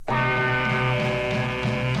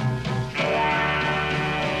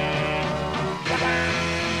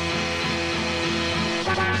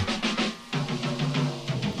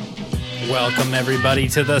Welcome, everybody,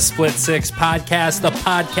 to the Split Six Podcast, the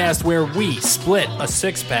podcast where we split a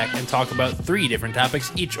six-pack and talk about 3 different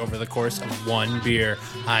topics, each over the course of 1 beer.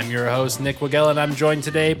 I'm your host, Nick Wigell, and I'm joined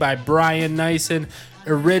today by Brian Nyson,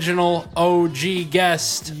 original OG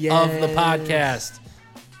guest of the podcast.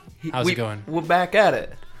 How's it going? We're back at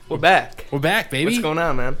it. We're back. We're back, baby. What's going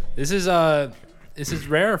on, man? This is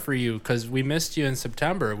rare for you because we missed you in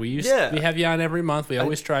September. We have you on every month. We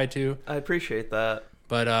always try to. I appreciate that.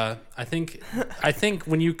 But I think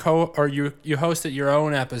when you hosted your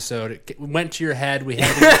own episode, it went to your head. We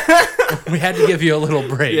had to give you a little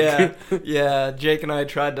break. Yeah. Jake and I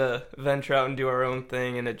tried to venture out and do our own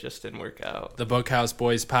thing, and it just didn't work out. The Bookhouse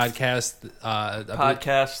Boys podcast.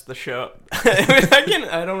 The show.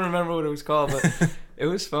 I don't remember what it was called, but it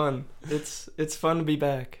was fun. It's fun to be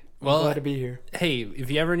back. I'm glad to be here. Hey,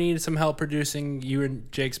 if you ever need some help producing you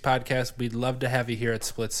and Jake's podcast, we'd love to have you here at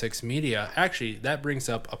Split Six Media. Actually, that brings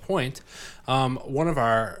up a point. One of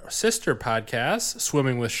our sister podcasts,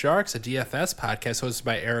 Swimming with Sharks, a DFS podcast hosted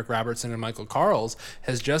by Eric Robertson and Michael Carls,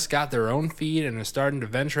 has just got their own feed and is starting to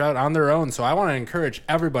venture out on their own. So I want to encourage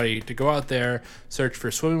everybody to go out there, search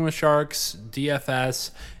for Swimming with Sharks,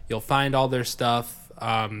 DFS. You'll find all their stuff.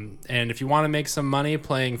 And if you want to make some money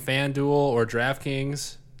playing FanDuel or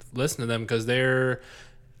DraftKings, listen to them because they're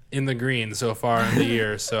in the green so far in the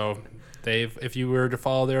year. So if you were to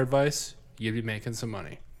follow their advice, you'd be making some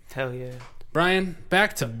money. Hell yeah. Brian,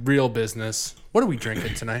 back to real business. What are we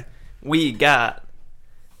drinking tonight? We got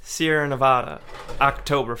Sierra Nevada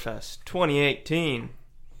Oktoberfest 2018.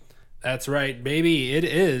 That's right, baby. It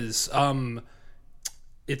is.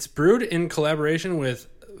 It's brewed in collaboration with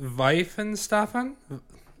Weihenstephan. Can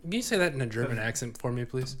you say that in a German accent for me,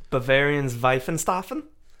 please? Bavarian's Weihenstephan?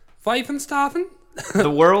 Weihenstephan?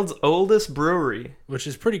 The world's oldest brewery. Which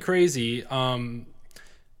is pretty crazy.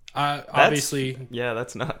 Obviously... Yeah,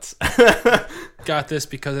 that's nuts. Got this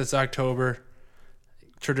because it's October.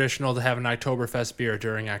 Traditional to have an Oktoberfest beer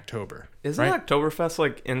during October. Isn't Oktoberfest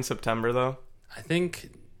like in September, though? I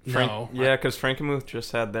think... no. Yeah, because Frankenmuth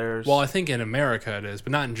just had theirs. Well, I think in America it is,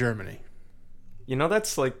 but not in Germany. You know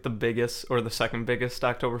that's like the biggest or the second biggest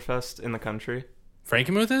Oktoberfest in the country?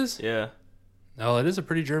 Frankenmuth is? Yeah. Oh, it is a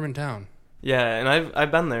pretty German town. Yeah, and I've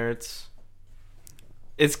been there.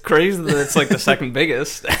 It's crazy that it's like the second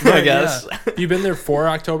biggest, I guess. Yeah. You been there for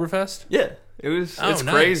Oktoberfest? Yeah. It's nice.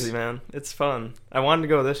 Crazy, man. It's fun. I wanted to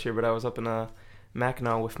go this year, but I was up in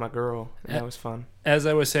Mackinac with my girl, and that was fun. As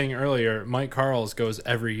I was saying earlier, Mike Carls goes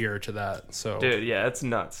every year to that. So dude, yeah, it's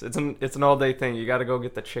nuts. It's an all-day thing. You got to go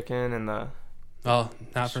get the chicken and the... Well,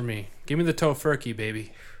 not for me. Give me the tofurkey,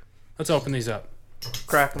 baby. Let's open these up.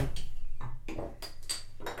 Crack them.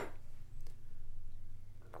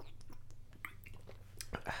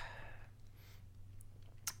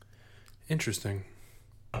 Interesting.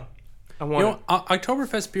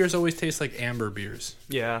 Oktoberfest beers always taste like amber beers.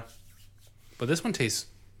 Yeah. But this one tastes...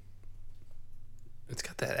 It's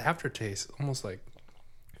got that aftertaste, almost like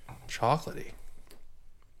chocolatey.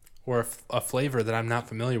 Or a flavor that I'm not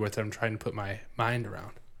familiar with that I'm trying to put my mind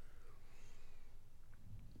around.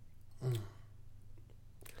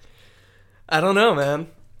 I don't know, man.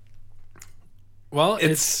 Well,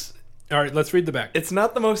 it's... All right, let's read the back. It's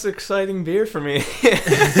not the most exciting beer for me.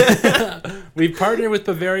 We've partnered with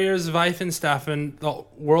Bavaria's Weihenstephan, the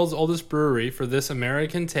world's oldest brewery, for this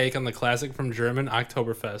American take on the classic from German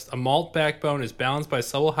Oktoberfest. A malt backbone is balanced by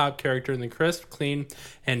subtle hop character in the crisp, clean,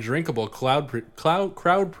 and drinkable crowd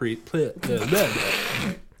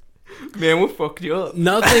Man, we fucked you up.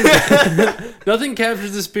 Nothing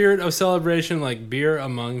captures the spirit of celebration like beer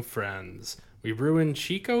among friends. We brew in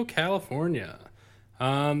Chico, California.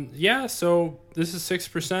 So this is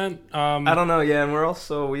 6%. I don't know, yeah, and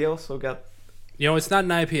we also got... it's not an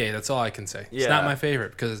IPA, that's all I can say. Yeah. It's not my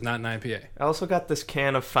favorite because it's not an IPA. I also got this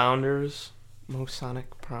can of Founders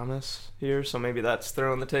Masonic Promise here, so maybe that's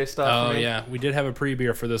throwing the taste off for me. Oh, yeah, we did have a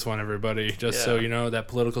pre-beer for this one, everybody, just so you know, that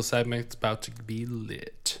political segment's about to be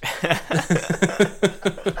lit.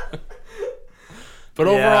 But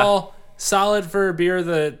overall, solid for a beer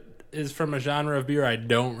that is from a genre of beer I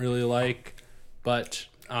don't really like. But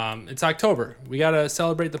it's October. We got to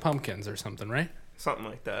celebrate the pumpkins or something, right? Something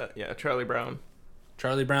like that. Yeah, Charlie Brown.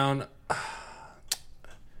 Charlie Brown.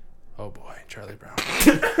 Oh, boy, Charlie Brown.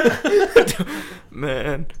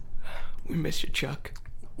 Man, we miss you, Chuck.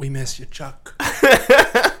 We miss you, Chuck.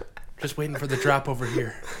 Just waiting for the drop over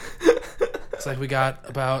here. It's like we got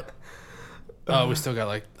about... Oh, we still got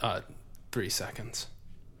like 3 seconds.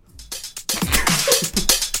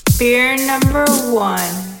 Beer number 1.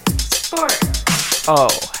 Sport. Oh,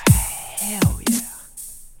 hell yeah.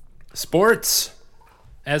 Sports.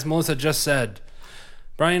 As Melissa just said,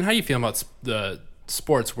 Brian, how you feeling about the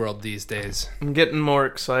sports world these days? I'm getting more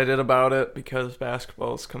excited about it because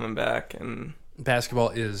basketball's coming back, and basketball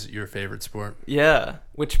is your favorite sport. Yeah,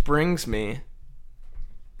 which brings me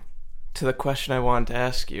to the question I wanted to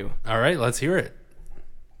ask you. All right, let's hear it.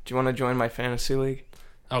 Do you want to join my fantasy league?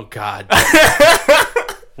 Oh, God.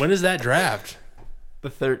 When is that draft?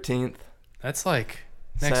 The 13th. That's like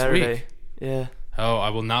next Saturday. week. Yeah. Oh,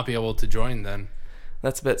 I will not be able to join then.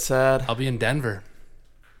 That's a bit sad. I'll be in Denver.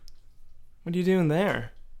 What are you doing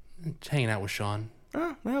there? Just hanging out with Sean.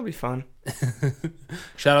 Oh, that'll be fun.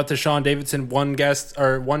 Shout out to Sean Davidson,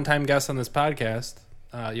 one-time guest on this podcast.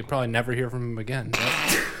 You'll probably never hear from him again.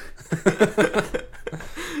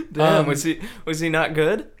 Damn, was he not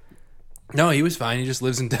good? No, he was fine. He just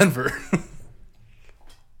lives in Denver.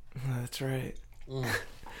 That's right.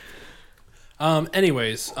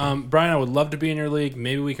 Anyways, Brian, I would love to be in your league.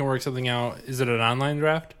 Maybe we can work something out. Is it an online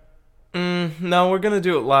draft? No, we're gonna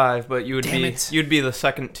do it live, but you'd Damn be the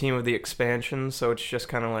second team of the expansion, so it's just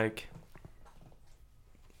kind of like,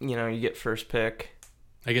 you get first pick.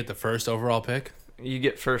 I get the first overall pick. You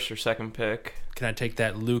get first or second pick. Can I take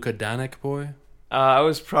that Luka Doncic boy? I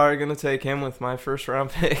was probably gonna take him with my first round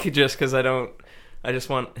pick, just because I just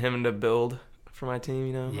want him to build for my team.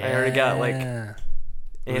 Yeah. I already got like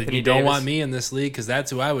Anthony. You don't want me in this league because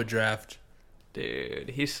that's who I would draft.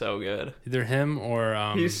 Dude, he's so good. Either him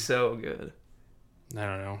or he's so good. I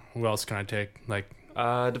don't know. Who else can I take? Like,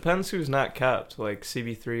 depends who's not kept. Like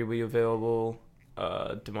CB3 will be available.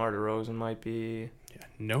 DeMar DeRozan might be. Yeah,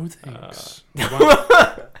 no thanks.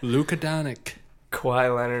 Luka Doncic.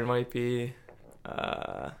 Kawhi Leonard might be.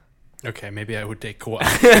 Okay, maybe I would take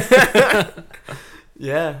Kawhi.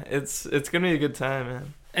 Yeah, it's gonna be a good time,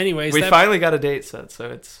 man. Anyways, we finally got a date set, so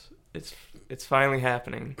it's finally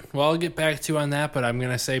happening. Well, I'll get back to you on that, but I'm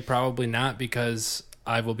gonna say probably not because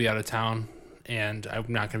I will be out of town and I'm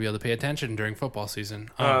not gonna be able to pay attention during football season.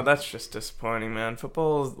 That's just disappointing, man.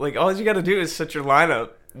 Football is like all you got to do is set your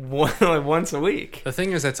lineup once a week. The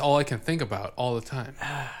thing is, that's all I can think about all the time.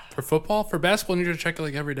 For football, for basketball, you need to check it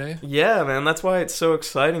like every day. Yeah, man, that's why it's so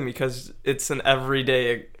exciting because it's an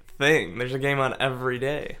everyday thing. There's a game on every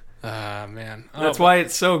day. Man. That's why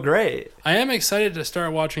it's so great. I am excited to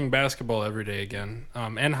start watching basketball every day again.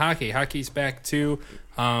 And hockey. Hockey's back too.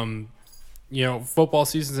 Football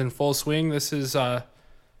season's in full swing. This is not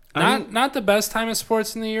the best time of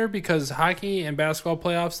sports in the year because hockey and basketball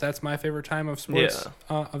playoffs, that's my favorite time of sports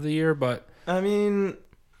of the year. But I mean,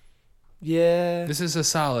 yeah. This is a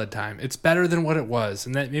solid time. It's better than what it was,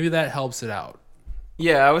 and maybe that helps it out.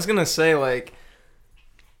 Yeah, I was going to say, like,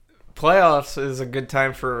 playoffs is a good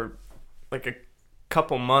time for like a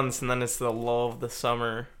couple months, and then it's the lull of the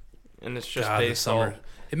summer, and it's just baseball. The summer.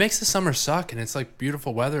 It makes the summer suck, and it's like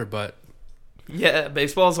beautiful weather, but yeah,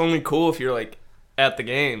 baseball's only cool if you're like at the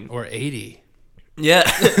game or 80. Yeah,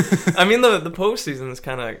 I mean the postseason is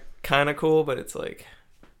kind of cool, but it's like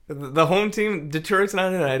the home team, Detroit's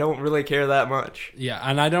not in it. I don't really care that much. Yeah,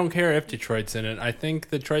 and I don't care if Detroit's in it. I think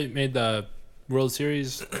Detroit made the World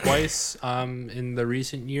Series twice in the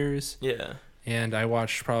recent years. Yeah. And I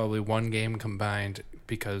watched probably one game combined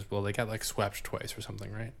because, they got like swept twice or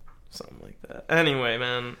something, right? Something like that. Anyway,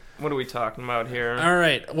 man, what are we talking about here? All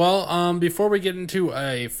right. Well, before we get into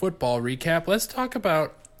a football recap, let's talk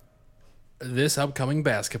about this upcoming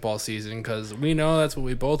basketball season because we know that's what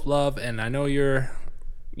we both love, and I know you're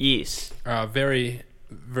very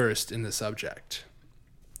versed in the subject.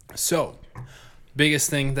 So, biggest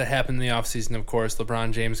thing that happened in the offseason, of course,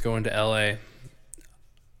 LeBron James going to L.A.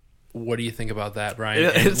 What do you think about that, Brian?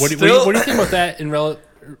 What do you think about that in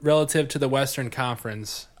relative to the Western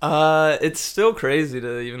Conference? It's still crazy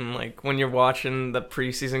to even, like, when you're watching the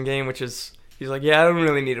preseason game, which is, he's like, yeah, I don't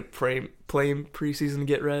really need to play preseason to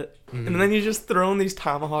get ready. Mm-hmm. And then you just throwing these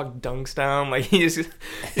tomahawk dunks down. Like, he's in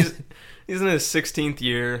his 16th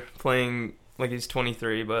year playing like he's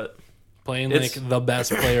 23, but... Playing like the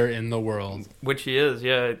best player in the world. Which he is,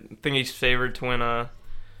 yeah. I think he's favored to win a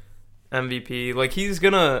MVP. Like,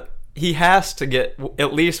 he has to get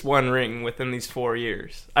at least one ring within these 4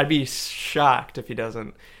 years. I'd be shocked if he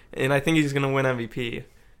doesn't. And I think he's going to win MVP.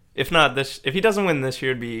 If he doesn't win this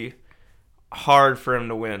year, it'd be hard for him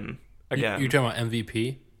to win again. You're talking about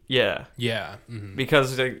MVP? Yeah. Yeah. Mm-hmm.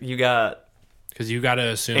 Because you got... Because you got to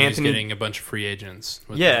assume he's getting a bunch of free agents.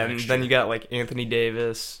 Yeah, and then you got, like, Anthony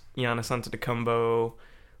Davis, Giannis Antetokounmpo,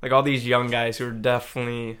 like, all these young guys who are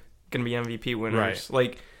definitely going to be MVP winners.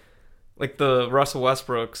 Right. Like the Russell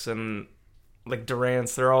Westbrooks and, like,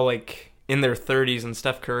 Durant's, they're all, like, in their 30s, and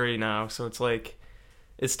Steph Curry now. So it's, like,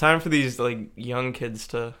 it's time for these, like, young kids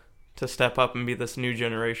to to step up and be this new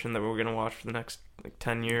generation that we're going to watch for the next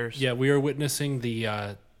 10 years. Yeah, we are witnessing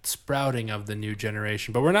the sprouting of the new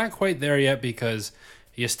generation, but we're not quite there yet because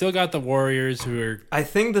you still got the Warriors who are... I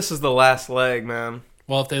think this is the last leg, man.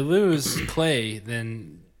 Well, if they lose Clay,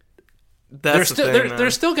 then That's they're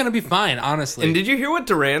still going to be fine, honestly. And did you hear what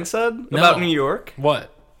Durant said No. about New York?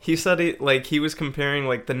 What? He said he was comparing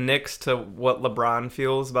like the Knicks to what LeBron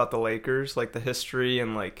feels about the Lakers, like the history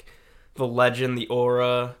and like the legend, the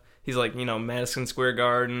aura. He's like, Madison Square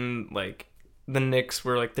Garden, like the Knicks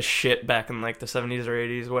were like the shit back in like the 70s or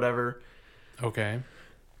 80s, whatever. Okay.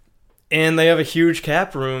 And they have a huge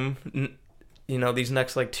cap room, these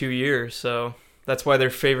next like 2 years. So that's why they're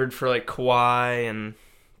favored for like Kawhi and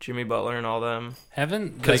Jimmy Butler and all them.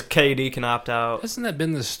 Because KD can opt out. Hasn't that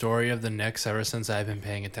been the story of the Knicks ever since I've been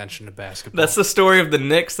paying attention to basketball? That's the story of the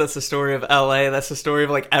Knicks. That's the story of LA. That's the story of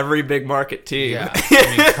like every big market team. Yeah.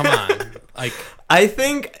 I mean, come on. Like, I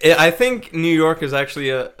think New York is actually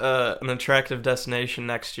an attractive destination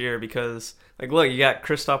next year because, like, look, you got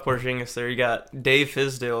Kristaps Porzingis there, you got Dave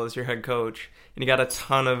Fizdale as your head coach, and you got a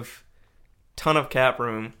ton of cap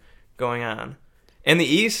room going on. And the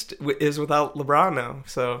East is without LeBron now,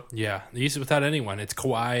 so yeah, the East is without anyone. It's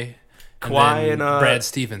Kawhi and Brad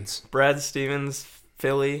Stevens. Brad Stevens,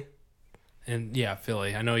 Philly, and yeah,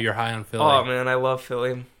 Philly. I know you're high on Philly. Oh man, I love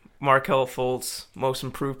Philly. Markelle Fultz, most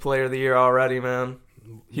improved player of the year already, man.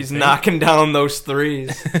 He's knocking down those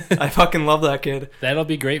threes. I fucking love that kid. That'll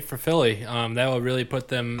be great for Philly. That will really put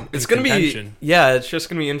them It's in gonna contention. It's just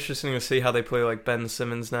gonna be interesting to see how they play like Ben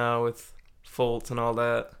Simmons now with Fultz and all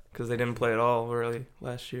that because they didn't play at all really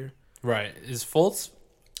last year. Right? Is Fultz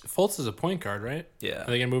is a point guard, right? Yeah.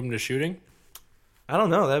 Are they gonna move him to shooting? I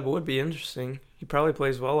don't know. That would be interesting. He probably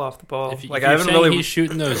plays well off the ball. If I you're haven't saying really. he's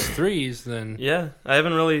shooting those threes, then Yeah, I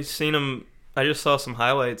haven't really seen him. I just saw some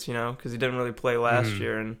highlights, because he didn't really play last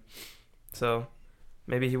year, and so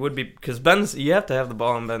maybe he would be because you have to have the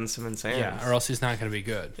ball in Ben Simmons' hands. yeah, or else he's not going to be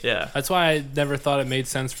good. Yeah, That's why I never thought it made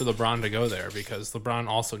sense for LeBron to go there because LeBron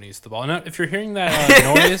also needs the ball. Now, if you're hearing that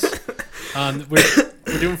noise,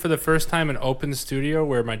 we're doing for the first time an open studio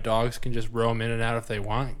where my dogs can just roam in and out if they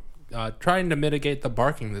want, trying to mitigate the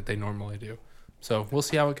barking that they normally do. So we'll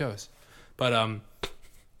see how it goes. But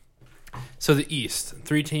so the East,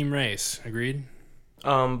 3-team race, agreed?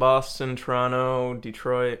 Boston, Toronto,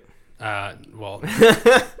 Detroit. Well,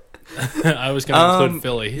 I was going to include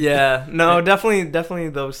Philly. Yeah, no, definitely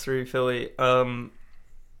those three, Philly.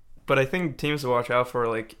 But I think teams to watch out for are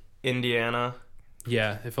like Indiana.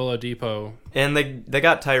 Yeah, if Oladipo. And they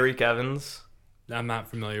got Tyreek Evans. I'm not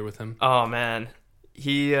familiar with him. Oh man,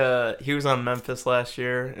 he was on Memphis last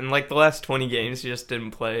year, and like the last 20 games he just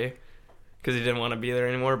didn't play because he didn't want to be there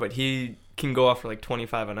anymore. But he can go off for like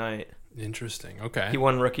 25 a night. Interesting. Okay. He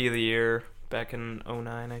won Rookie of the Year back in 2009.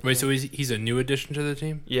 I think. Wait, so he's a new addition to the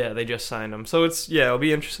team? Yeah, they just signed him. So it'll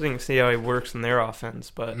be interesting to see how he works in their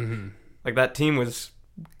offense. But like that team was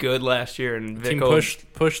good last year, and Team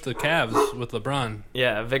pushed the Cavs with LeBron.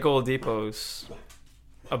 Yeah, Vic Oladipo's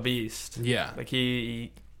a beast. Yeah, like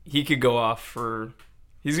he could go off for.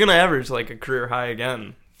 He's gonna average like a career high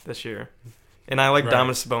again this year, and I like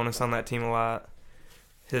Domantas Sabonis on that team a lot.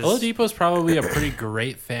 Oladipo's probably a pretty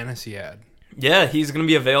great fantasy ad. Yeah, he's gonna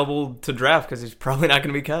be available to draft because he's probably not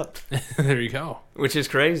gonna be kept. There you go. Which is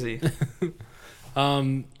crazy.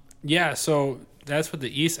 Yeah. So that's what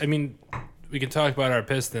the East. I mean, we can talk about our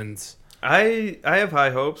Pistons. I have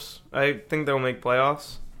high hopes. I think they'll make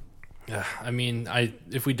playoffs. I mean,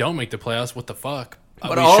 if we don't make the playoffs, what the fuck?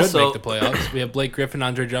 But we also, should make the playoffs. We have Blake Griffin,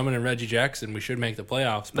 Andre Drummond, and Reggie Jackson. We should make the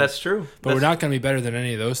playoffs. That's true. But we're not going to be better than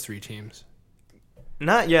any of those three teams.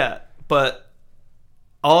 Not yet. But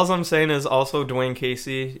all I'm saying is also Dwayne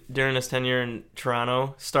Casey, during his tenure in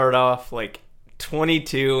Toronto, started off like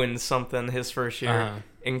 22 and something his first year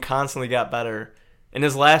and constantly got better. In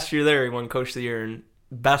his last year there, he won Coach of the Year and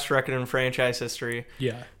best record in franchise history.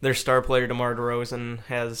 Yeah. Their star player, DeMar DeRozan,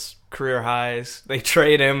 has career highs. They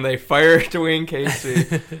trade him. They fire Dwayne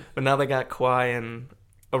Casey. But now they got Kawhi and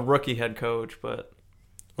a rookie head coach. But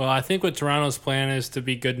well, I think what Toronto's plan is to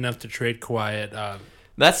be good enough to trade Kawhi at...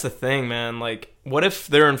 that's the thing, man. Like, what if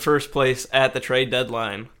they're in first place at the trade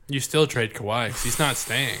deadline? You still trade Kawhi because he's not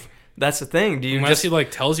staying. That's the thing. Do you Unless he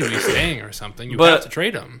tells you he's staying or something, you have to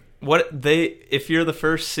trade him. If you're the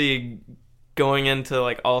first seed going into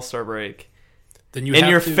like All-Star break, then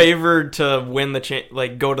you're favored to win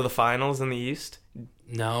go to the finals in the East.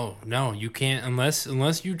 No, you can't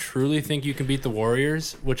unless you truly think you can beat the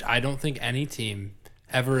Warriors, which I don't think any team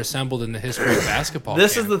ever assembled in the history of basketball.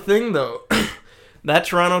 This is the thing, though. That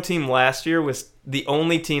Toronto team last year was the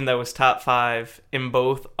only team that was top 5 in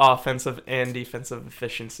both offensive and defensive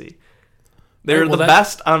efficiency. They're the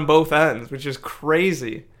best on both ends, which is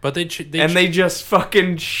crazy. But they just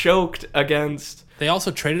fucking choked against. They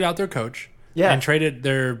also traded out their coach. Yeah. And traded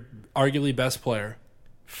their arguably best player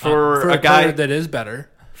for a guy player that is better.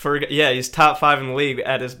 He's top 5 in the league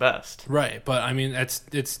at his best. Right, but I mean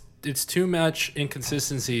it's too much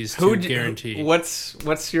inconsistencies to guarantee.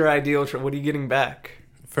 What's your ideal trade? What are you getting back?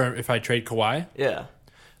 For if I trade Kawhi? Yeah.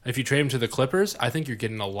 If you trade him to the Clippers, I think you're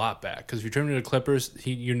getting a lot back. Because if you trade him to the Clippers,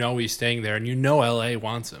 he's staying there, and LA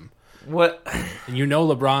wants him. What? And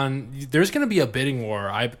LeBron, there's going to be a bidding war.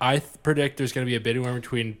 I predict there's going to be a bidding war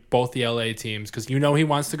between both the LA teams because he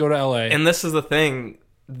wants to go to LA. And this is the thing.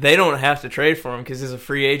 They don't have to trade for him because he's a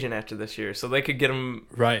free agent after this year. So they could get him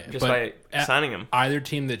just by signing him. Either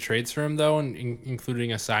team that trades for him, though,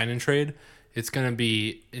 including a sign and trade, it's going to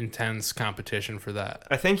be intense competition for that.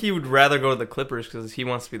 I think he would rather go to the Clippers because he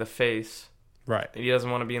wants to be the face. Right. He doesn't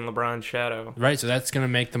want to be in LeBron's shadow. Right, so that's going to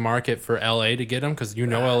make the market for LA to get him because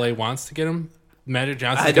LA wants to get him. Magic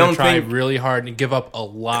Johnson's going to try really hard and give up a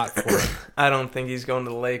lot for him. I don't think he's going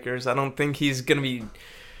to the Lakers. I don't think he's going to be...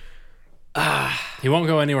 He won't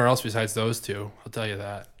go anywhere else besides those two. I'll tell you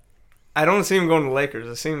that. I don't see him going to the Lakers.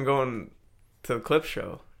 I see him going to the Clip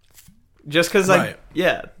Show. Just because,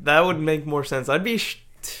 that would make more sense. I'm just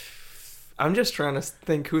trying to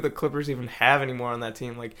think who the Clippers even have anymore on that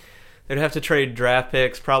team. Like, they'd have to trade draft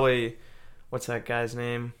picks. Probably, what's that guy's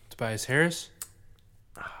name? Tobias Harris?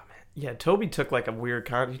 Oh, man. Yeah, Toby took like a weird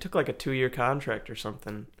he took like a 2-year contract or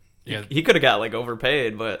something. Yeah. He could have got like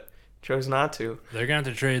overpaid, but chose not to. They're going to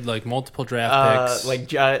have to trade like multiple draft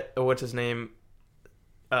picks. What's his name?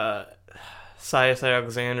 Sias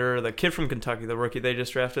Alexander, the kid from Kentucky, the rookie they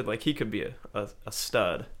just drafted, like he could be a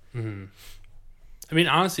stud. Mm-hmm. I mean,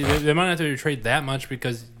 honestly, they might not have to trade that much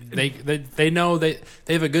because they know they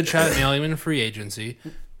have a good shot at nailing him in free agency.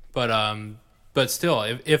 But still,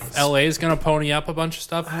 if LA is going to pony up a bunch of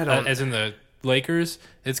stuff, as in the Lakers,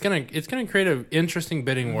 it's gonna create an interesting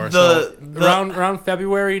bidding war. Around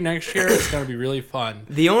February next year, it's gonna be really fun.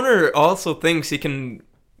 The owner also thinks he can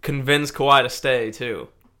convince Kawhi to stay too.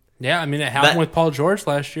 Yeah, I mean, it happened with Paul George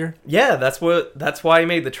last year. Yeah, that's why he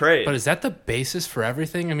made the trade. But is that the basis for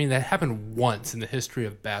everything? I mean, that happened once in the history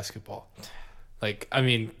of basketball. Like, I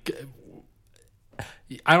mean,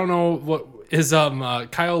 I don't know what is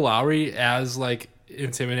Kyle Lowry as like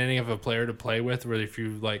intimidating of a player to play with, where if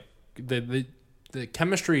you like the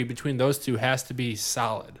chemistry between those two has to be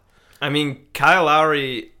solid. I mean, Kyle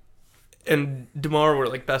Lowry and DeMar were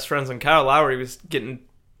like best friends, and Kyle Lowry was getting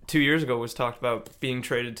 2 years ago was talked about being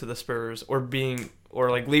traded to the Spurs or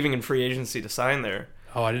like leaving in free agency to sign there.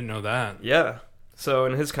 Oh, I didn't know that. Yeah. So,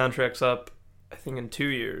 and his contract's up, I think, in 2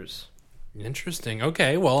 years. Interesting.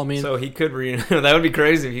 Okay. Well, I mean, so he could that would be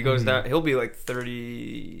crazy if he goes down. He'll be like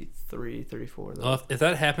 33, 34. Though. Well, if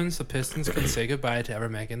that happens, the Pistons can say goodbye to ever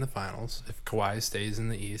making the finals if Kawhi stays in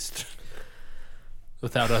the East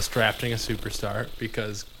without us drafting a superstar.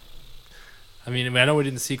 Because, I mean, I know we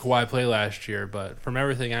didn't see Kawhi play last year, but from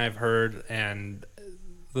everything I've heard and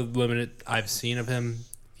the limited I've seen of him,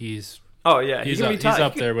 he's up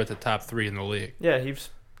there with the top 3 in the league. Yeah, he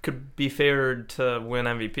could be favored to win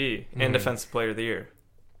MVP and Defensive Player of the Year.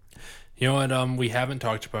 You know what we haven't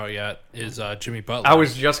talked about yet is Jimmy Butler. I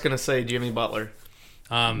was just going to say Jimmy Butler.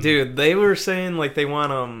 Dude, they were saying like they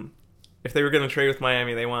want if they were going to trade with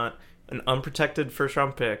Miami, they want an unprotected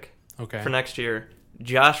first-round pick for next year,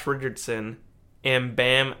 Josh Richardson, and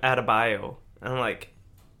Bam Adebayo. And I'm like...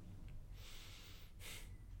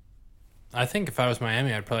 I think if I was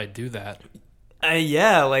Miami, I'd probably do that.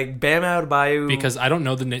 Yeah, like Bam Adebayo. Because I don't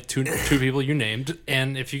know the two people you named.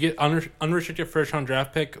 And if you get unrestricted first-round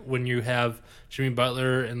draft pick when you have Jimmy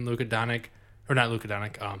Butler and Luka Doncic... Or not Luka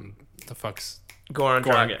Doncic. The fuck's... Goran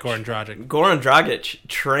Dragic. Goran Dragic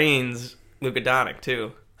trains Luka Doncic,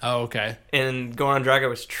 too. Oh, okay. And Goran Dragic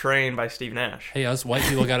was trained by Steve Nash. Hey, us white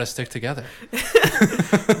people got to stick together.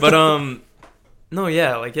 But, no,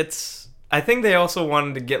 yeah, like, it's... I think they also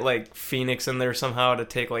wanted to get, like, Phoenix in there somehow to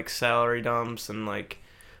take, like, salary dumps, and, like,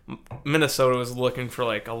 Minnesota was looking for,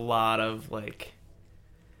 like, a lot of, like...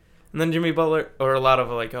 And then Jimmy Butler, or a lot of,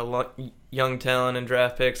 like, young talent and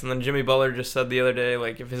draft picks, and then Jimmy Butler just said the other day,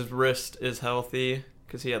 like, if his wrist is healthy,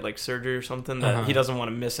 because he had, like, surgery or something, that he doesn't want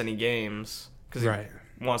to miss any games, because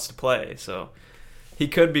he wants to play, so he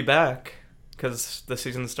could be back, because the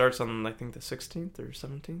season starts on, I think, the 16th or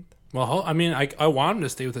 17th. Well, I mean, I want him to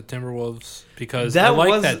stay with the Timberwolves because I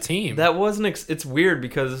like that team. That wasn't... it's weird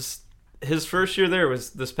because his first year there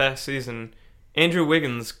was this past season. Andrew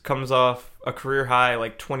Wiggins comes off a career high,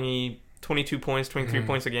 like 20 22 points, 23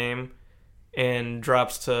 points a game, and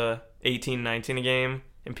drops to 18, 19 a game,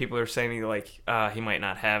 and people are saying like he might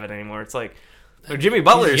not have it anymore. It's like Jimmy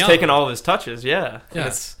Butler is taking all of his touches. Yeah.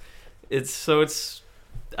 It's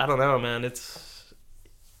I don't know, man. It's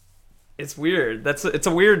weird. It's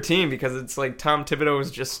a weird team because it's like Tom Thibodeau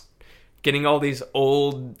is just getting all these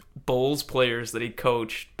old Bulls players that he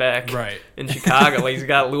coached back in Chicago. Like he's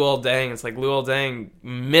got Luol Deng. It's like Luol Deng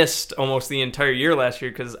missed almost the entire year last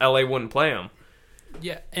year because LA wouldn't play him.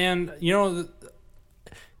 Yeah, and with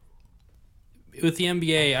the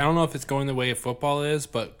NBA, I don't know if it's going the way of football is,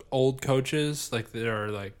 but old coaches like that are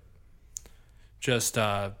like just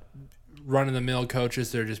run-of-the-mill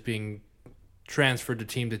coaches, they're just being transferred to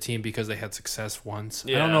team because they had success once.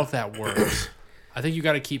 I don't know if that works. I think you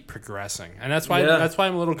got to keep progressing, and that's why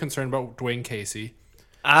I'm a little concerned about Dwayne Casey.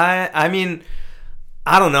 I mean,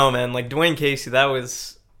 I don't know, man. Like Dwayne Casey, that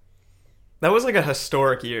was like a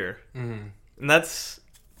historic year, and that's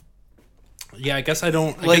I guess I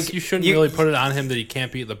guess you shouldn't really put it on him that he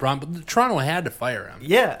can't beat LeBron, but Toronto had to fire him.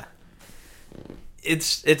 Yeah,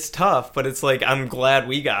 it's tough, but it's like I'm glad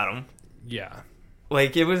we got him. Yeah,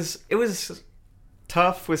 like it was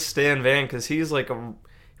tough with Stan Van because he was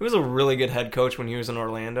a really good head coach when he was in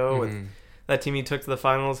Orlando with that team he took to the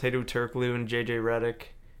finals. Hedo Turkoglu and JJ Redick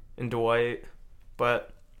and Dwight,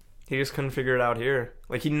 but he just couldn't figure it out here.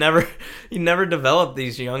 Like he never developed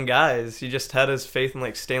these young guys. He just had his faith in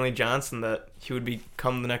like Stanley Johnson that he would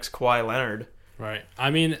become the next Kawhi Leonard. Right.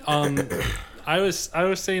 I mean, I was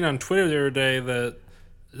saying on Twitter the other day that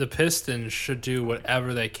the Pistons should do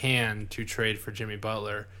whatever they can to trade for Jimmy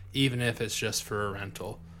Butler, even if it's just for a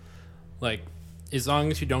rental. Like, as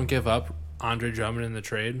long as you don't give up Andre Drummond in the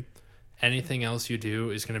trade, anything else you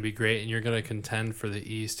do is going to be great, and you're going to contend for the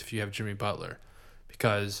East if you have Jimmy Butler.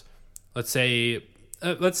 Because let's say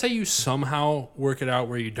you somehow work it out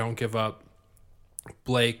where you don't give up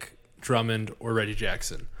Blake, Drummond, or Reggie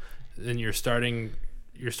Jackson. Then your starting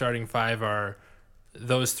five are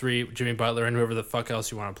those three, Jimmy Butler, and whoever the fuck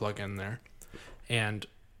else you want to plug in there. And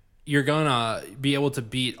you're going to be able to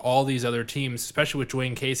beat all these other teams, especially with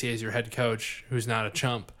Dwayne Casey as your head coach, who's not a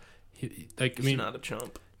chump. He's not a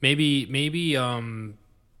chump. Maybe the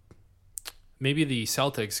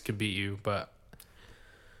Celtics could beat you, but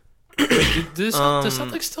the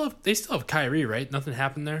Celtics still have Kyrie, right? Nothing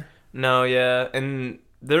happened there? No, yeah. And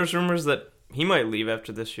there's rumors that he might leave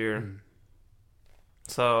after this year.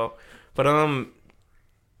 So, but I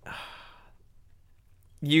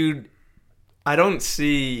don't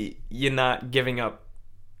see you not giving up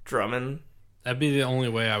Drummond. That'd be the only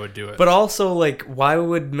way I would do it. But also, like, why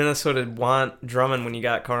would Minnesota want Drummond when you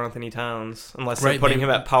got Karl-Anthony Towns? Unless they're putting him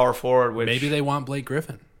at power forward. Which maybe they want Blake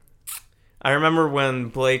Griffin. I remember when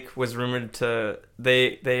Blake was rumored to...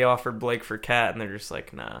 They offered Blake for Cat, and they're just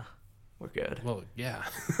like, nah, we're good. Well, yeah.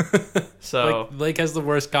 So Blake has the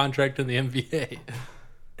worst contract in the NBA.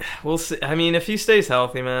 We'll see. I mean, if he stays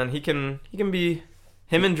healthy, man, he can be...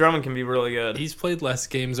 Him and Drummond can be really good. He's played less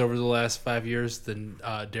games over the last 5 years than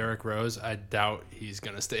Derrick Rose. I doubt he's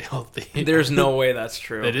going to stay healthy. There's no way that's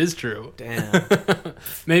true. It is true. Damn.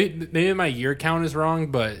 maybe my year count is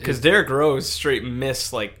wrong, but... Because Derrick Rose straight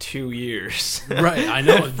missed like 2 years. Right, I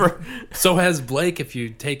know. So has Blake if you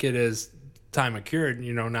take it as time occurred,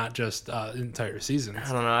 not just entire seasons.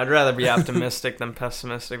 I don't know. I'd rather be optimistic than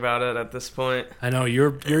pessimistic about it at this point. I know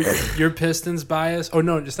you're Pistons bias. Oh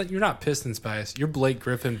no, you're not Pistons bias. You're Blake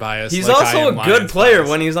Griffin bias. He's also a good player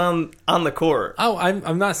when he's on the court. Oh,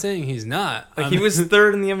 I'm not saying he's not. He was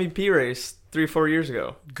third in the MVP race 3-4 years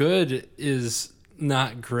ago. Good is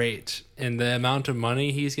not great, and the amount of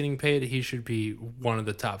money he's getting paid, he should be one of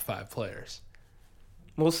the top 5 players.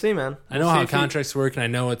 We'll see, man. I know how contracts work, and I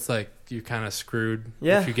know it's like you're kind of screwed.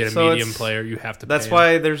 Yeah, if you get a medium player, you have to. That's pay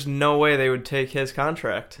why him. There's no way they would take his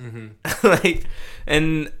contract.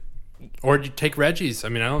 Mm-hmm. Or you take Reggie's. I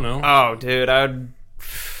mean, I don't know. Oh, dude, I would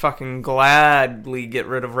fucking gladly get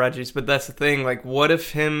rid of Reggie's. But that's the thing. Like, what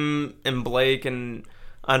if him and Blake and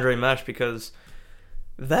Andre mesh? Because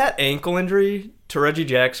that ankle injury to Reggie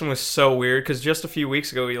Jackson was so weird. Because just a few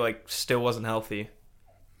weeks ago, he still wasn't healthy.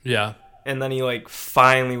 Yeah. And then he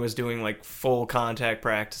finally was doing full contact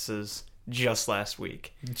practices just last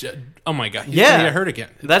week. Oh my god! He's gonna get hurt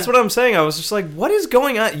again. That's what I'm saying. I was just like, what is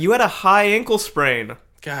going on? You had a high ankle sprain.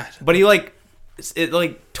 God. But he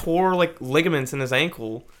tore ligaments in his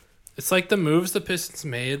ankle. It's like the moves the Pistons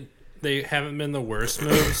made. They haven't been the worst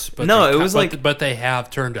moves, but but they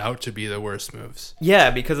have turned out to be the worst moves.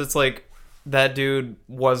 Yeah, because it's that dude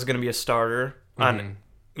was going to be a starter on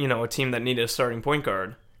a team that needed a starting point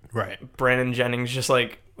guard. Right. Brandon Jennings just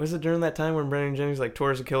was it during that time when Brandon Jennings tore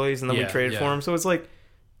his Achilles and then we traded for him? So it's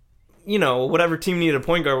whatever team needed a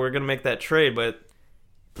point guard, we're going to make that trade. But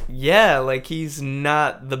yeah, like he's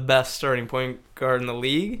not the best starting point guard in the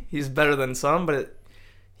league. He's better than some, but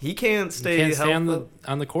he can't stay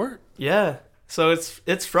on the court. Yeah. So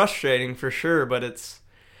it's frustrating for sure, but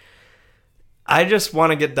I just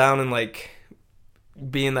want to get down and like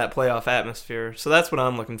be in that playoff atmosphere. So that's what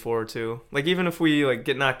I'm looking forward to. Like even if we like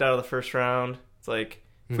get knocked out of the first round, it's like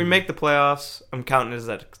if we make the playoffs, I'm counting as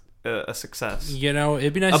that a success.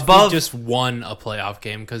 It'd be nice if we just won a playoff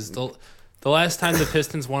game, because the last time the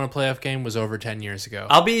Pistons won a playoff game was over 10 years ago.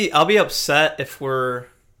 I'll be upset if we're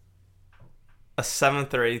a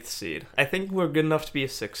 7th or 8th seed. I think we're good enough to be a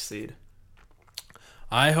 6th seed.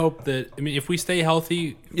 I hope that, if we stay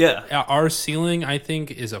healthy, our ceiling, I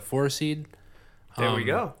think, is a 4 seed. There we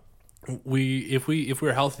go. If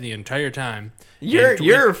we're healthy the entire time,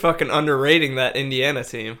 you're fucking underrating that Indiana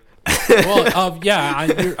team. I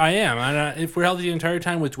am. If we're healthy the entire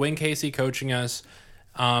time with Dwayne Casey coaching us,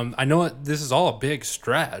 I know this is all a big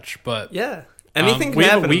stretch, but yeah, anything can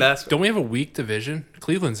happen in basketball. Don't we have a weak division?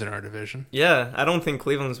 Cleveland's in our division. Yeah, I don't think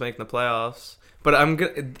Cleveland's making the playoffs, but I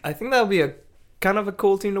think that'll be a kind of a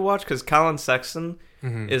cool team to watch, because Colin Sexton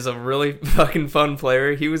is a really fucking fun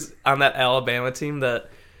player. He was on that Alabama team that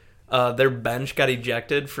their bench got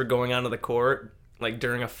ejected for going onto the court like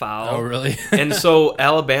during a foul. Oh, really? And so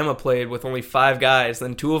Alabama played with only 5 guys,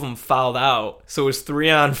 then 2 of them fouled out. So it was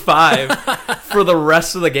 3-on-5 for the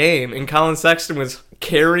rest of the game. And Colin Sexton was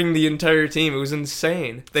carrying the entire team. It was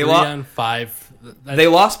insane. 3-on-5. They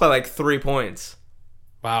lost by like 3 points.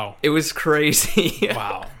 Wow. It was crazy.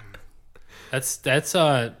 Wow. That's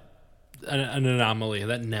an anomaly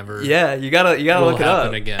that never. Yeah, you gotta look it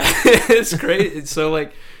up again. It's great. So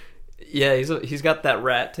like, yeah, he's got that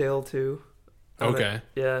rat tail too. Okay.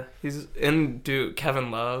 Yeah, Kevin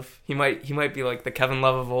Love. He might be like the Kevin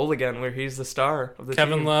Love of old again, where he's the star of the team.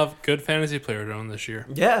 Kevin Love, good fantasy player to own this year.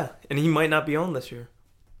 Yeah, and he might not be owned this year.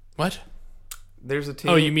 What? There's a team.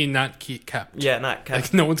 Oh, you mean not kept? Yeah, not kept.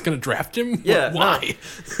 Like no one's gonna draft him? Yeah. Why?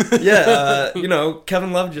 No. Yeah,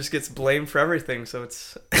 Kevin Love just gets blamed for everything, so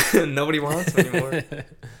it's nobody wants him anymore.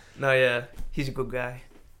 No, yeah, he's a good guy.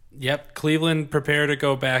 Yep, Cleveland, prepare to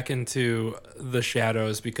go back into the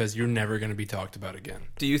shadows, because you're never going to be talked about again.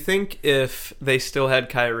 Do you think if they still had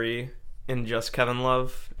Kyrie and just Kevin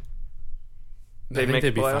Love, they'd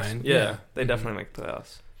be fine? Yeah, they definitely make the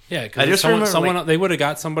playoffs. Yeah, because someone they would have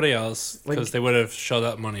got somebody else, because they would have shelled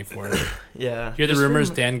out money for it. Yeah. You hear the rumors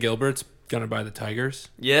Dan Gilbert's going to buy the Tigers?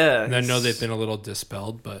 Yeah. And I know they've been a little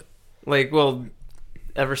dispelled, but...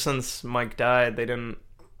 ever since Mike died,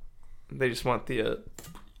 they just want the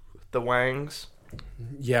Wangs.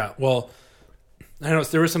 Yeah, well, I know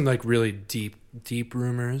there were some like really deep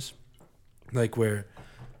rumors, like where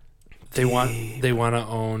they want to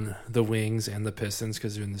own the Wings and the Pistons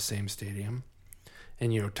because they're in the same stadium,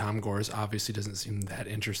 and Tom Gores obviously doesn't seem that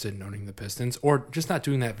interested in owning the Pistons, or just not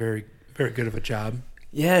doing that very very good of a job.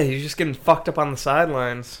 Yeah, he's just getting fucked up on the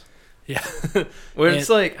sidelines. Yeah, where it's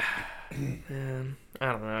like, man,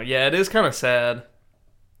 I don't know. Yeah, it is kind of sad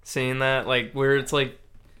seeing that, like where it's like.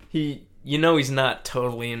 He's not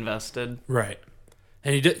totally invested. Right.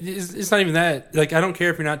 And it's not even that. Like, I don't care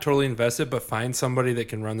if you're not totally invested, but find somebody that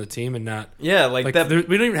can run the team and not... Yeah, like that... We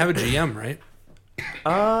don't even have a GM, right?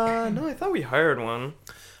 No, I thought we hired one.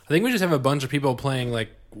 I think we just have a bunch of people playing, like,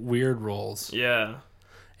 weird roles. Yeah.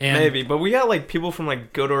 Maybe, but we got, like, people from,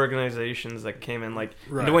 like, good organizations that came in, like...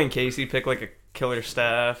 Right. Dwayne Casey picked, like, a killer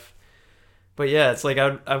staff. But, yeah, it's like,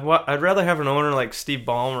 I'd rather have an owner like Steve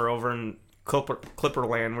Ballmer over in...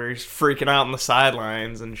 Clipperland, where he's freaking out on the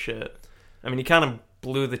sidelines and shit. I mean, he kind of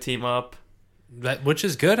blew the team up. Which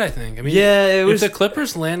is good, I think. I mean, if the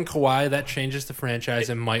Clippers land Kawhi, that changes the franchise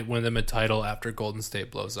and might win them a title after Golden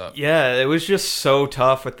State blows up. Yeah, it was just so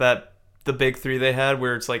tough with the big three they had,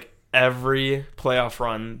 where it's like every playoff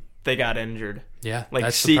run they got injured. Yeah, like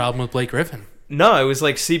that's the problem with Blake Griffin. No, it was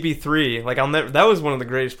like CP3. Like that was one of the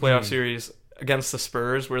greatest playoff series against the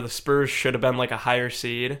Spurs, where the Spurs should have been like a higher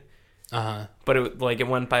seed. But it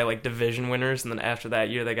went by like division winners, and then after that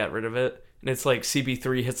year they got rid of it. And it's like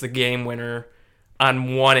CP3 hits the game winner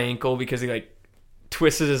on one ankle because he like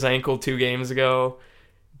twisted his ankle 2 games ago.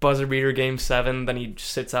 Buzzer beater game 7, then he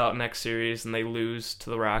sits out next series and they lose to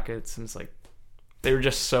the Rockets. And it's like they were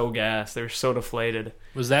just so gassed. They were so deflated.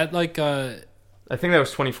 Was that like I think that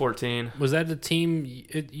was 2014. Was that the team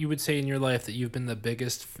you would say in your life that you've been the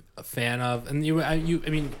biggest fan of? And I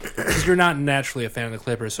mean, because you're not naturally a fan of the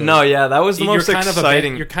Clippers. So no, yeah, that was the most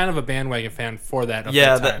exciting. You're kind of a bandwagon fan for that.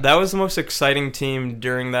 Yeah, that was the most exciting team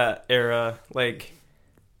during that era. Like,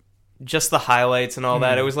 just the highlights and all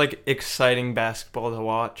that. It was like exciting basketball to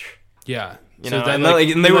watch. Yeah, You So know, that, and, like,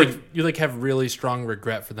 and they were you have really strong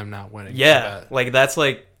regret for them not winning. yeah, like that's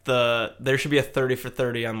like there should be a 30 for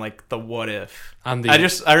 30 on like the what if. I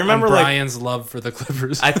remember on like Brian's love for the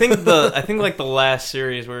Clippers. I think like the last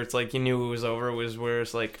series where it's like you knew it was over was where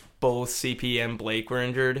it's like both CP and Blake were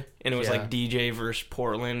injured, and it was like DJ versus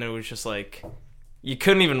Portland. And it was just like you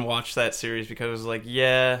couldn't even watch that series because it was like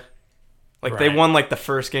they won like the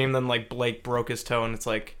first game, then like Blake broke his toe, and it's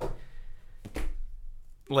like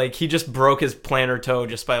he just broke his plantar toe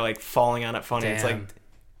just by like falling on it funny. Damn. It's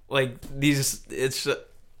like these it's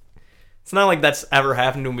not like that's ever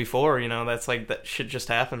happened to him before, you know. That's like that shit just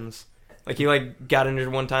happens. Like he like got injured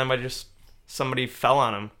one time by just somebody fell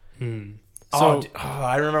on him. So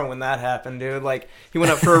I remember when that happened, dude. Like he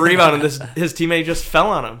went up for a rebound and his teammate just fell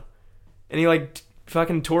on him, and he like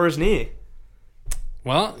fucking tore his knee.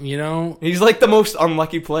 Well, you know, he's like the most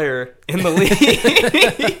unlucky player in the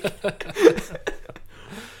league.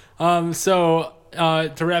 So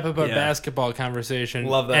to wrap up our basketball conversation,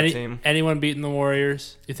 love that team. Anyone beating the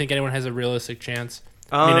Warriors? You think anyone has a realistic chance?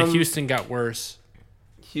 I mean, Houston got worse.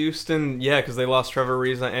 Houston, yeah, because they lost Trevor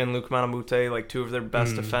Ariza and Luke Manamute, like two of their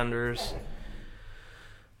best defenders.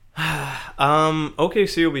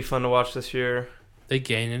 OKC will be fun to watch this year. They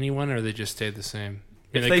gain anyone, or they just stay the same?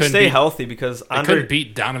 If they stay healthy, because they couldn't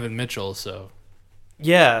beat Donovan Mitchell, so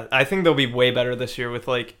yeah, I think they'll be way better this year. With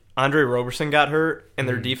like Andre Roberson got hurt, and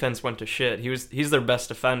their defense went to shit. He's their best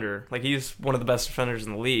defender. Like he's one of the best defenders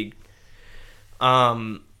in the league.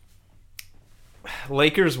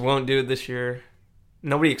 Lakers won't do it this year.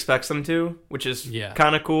 Nobody expects them to, which is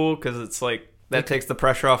kind of cool because it's like that takes the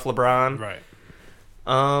pressure off LeBron. Right.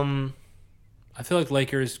 I feel like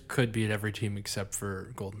Lakers could beat every team except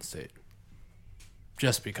for Golden State,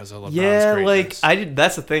 just because of LeBron's greatness. like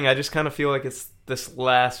that's the thing. I just kind of feel like it's this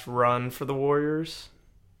last run for the Warriors.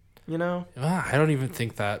 You know, I don't even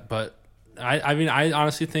think that, but I mean, I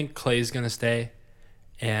honestly think Clay's gonna stay,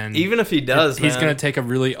 and even if he does, he's gonna take a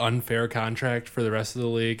really unfair contract for the rest of the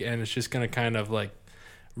league, and it's just gonna kind of like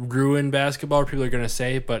ruin basketball. People are gonna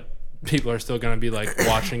say, but people are still gonna be like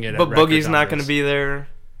watching it. But Boogie's not gonna be there.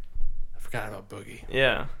 I forgot about Boogie.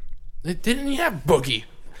 Yeah, didn't he have Boogie?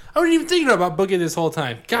 I wasn't even thinking about Boogie this whole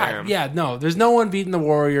time. God, no, there's no one beating the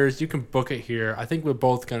Warriors. You can book it here. I think we're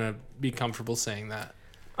both gonna be comfortable saying that.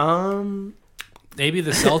 Maybe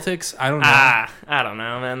the Celtics. I don't know. I don't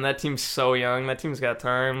know, man. That team's so young. That team's got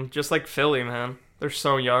time. Just like Philly, man. They're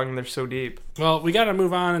so young. They're so deep. Well, we got to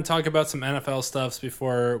move on and talk about some NFL stuffs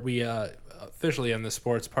before we officially end the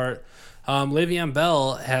sports part. Le'Veon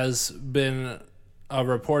Bell has been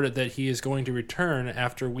reported that he is going to return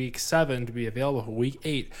after Week 7 to be available for Week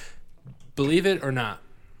 8. Believe it or not.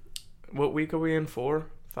 What week are we in? 4?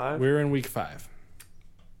 5? We're in Week 5.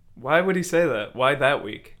 Why would he say that? Why that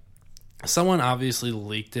week? Someone obviously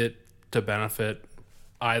leaked it to benefit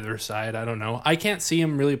either side. I don't know. I can't see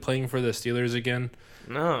him really playing for the Steelers again.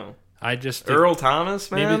 No. I just Earl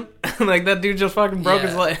Thomas, man. Like that dude just fucking broke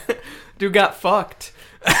his leg. Dude got fucked.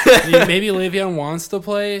 Maybe Le'Veon wants to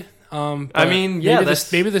play. I mean, maybe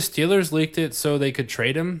the Steelers leaked it so they could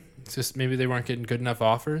trade him. It's just maybe they weren't getting good enough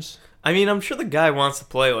offers. I mean, I'm sure the guy wants to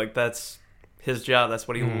play. Like that's his job. That's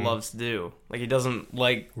what he loves to do. Like he doesn't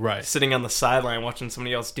like sitting on the sideline watching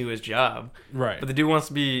somebody else do his job. Right. But the dude wants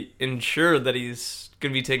to be ensured that he's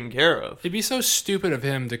going to be taken care of. It'd be so stupid of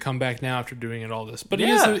him to come back now after doing it all this. But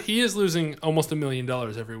he is losing almost $1 million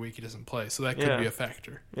every week he doesn't play, so that could be a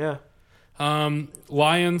factor. Yeah.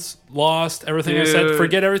 Lions lost everything I said.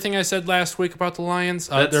 Forget everything I said last week about the Lions.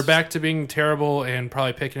 They're back to being terrible and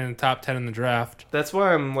probably picking in the top 10 in the draft. That's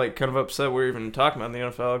why I'm like kind of upset we're even talking about the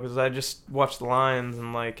NFL because I just watched the Lions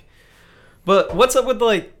and like. But what's up with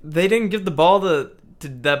like they didn't give the ball to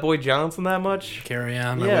that boy Johnson that much? Carry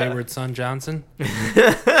on, my wayward son Johnson.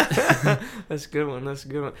 That's a good one. That's a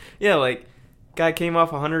good one. Yeah, like guy came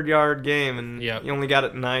off a 100-yard game and he only got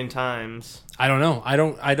it 9 times. I don't know.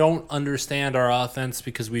 I don't understand our offense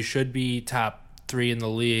because we should be top 3 in the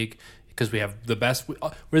league because we have the best.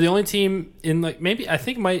 We're the only team in like maybe I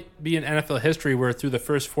think might be in NFL history where through the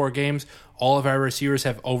first 4 games all of our receivers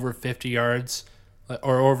have over 50 yards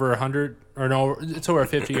or over 100 or no, it's over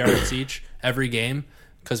 50 yards each every game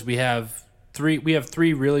because we have 3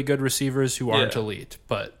 really good receivers who aren't elite,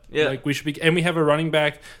 but like we should be, and we have a running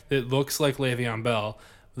back that looks like Le'Veon Bell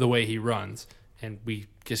the way he runs. And we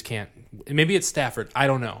just can't. Maybe it's Stafford. I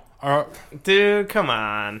don't know. Dude, come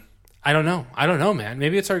on. I don't know, man.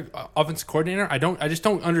 Maybe it's our offensive coordinator. I just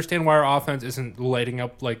don't understand why our offense isn't lighting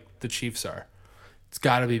up like the Chiefs are. It's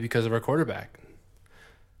got to be because of our quarterback.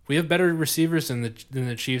 We have better receivers than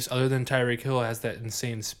the Chiefs, other than Tyreek Hill has that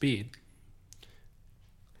insane speed.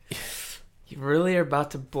 You really are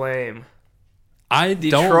about to blame I don't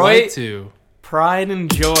Detroit. like to. Pride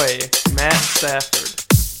and joy, Matt Stafford.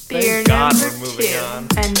 Beer Thank God number we're moving 2, on.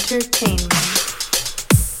 entertainment.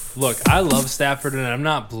 Look, I love Stafford, and I'm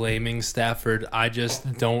not blaming Stafford. I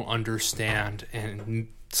just don't understand, and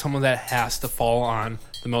some of that has to fall on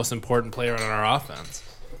the most important player on our offense.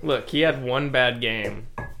 Look, he had one bad game.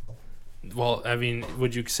 Well, I mean,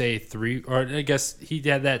 would you say 3? Or I guess he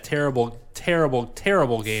had that terrible, terrible,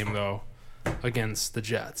 terrible game, though, against the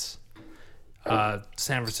Jets. San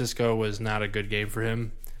Francisco was not a good game for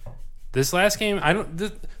him. This last game,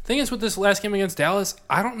 the thing is with this last game against Dallas,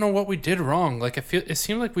 I don't know what we did wrong. Like, it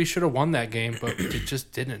seemed like we should have won that game, but it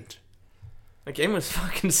just didn't. The game was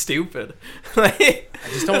fucking stupid. Like,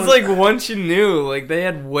 just don't it's like once you knew, like they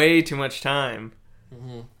had way too much time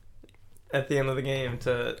at the end of the game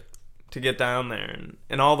to get down there,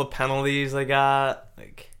 and all the penalties they got.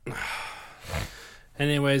 Like,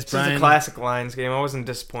 anyways, this Brian, is a classic Lions game. I wasn't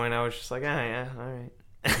disappointed. I was just like, yeah, all right.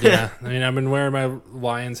 yeah, I mean, I've been wearing my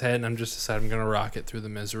Lions head, and I'm just decided I'm going to rock it through the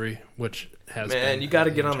misery, which has Man, been you got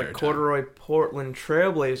to get on the entire time. corduroy Portland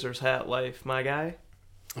Trailblazers hat life, my guy.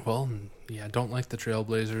 Well, yeah, I don't like the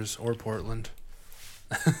Trailblazers or Portland.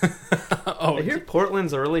 I hear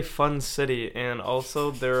Portland's a really fun city, and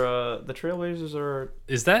also they're the Trailblazers are.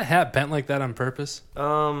 Is that hat bent like that on purpose?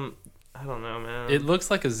 I don't know, man. It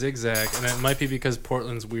looks like a zigzag, and it might be because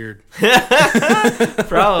Portland's weird.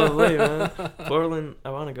 Probably, man. Portland,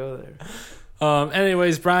 I want to go there.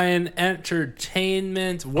 Anyways, Brian,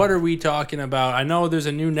 entertainment. What are we talking about? I know there's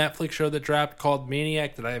a new Netflix show that dropped called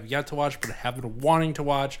Maniac that I have yet to watch, but I have been wanting to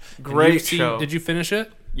watch. Great show. Did you finish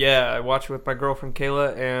it? Yeah, I watched it with my girlfriend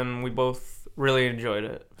Kayla, and we both really enjoyed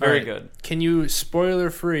it. Very All right. good. Can you,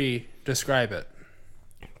 spoiler-free, describe it?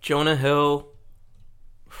 Jonah Hill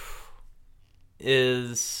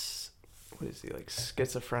is, what is he, like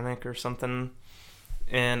schizophrenic or something?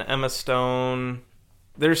 And Emma Stone,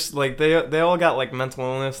 there's like they all got like mental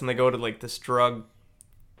illness, and they go to like this drug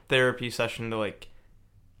therapy session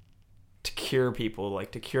to cure people,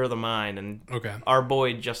 like to cure the mind. And Okay. our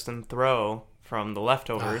boy Justin Theroux from The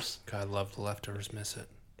Leftovers, God, I love The Leftovers. Miss it.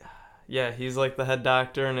 yeah, he's like the head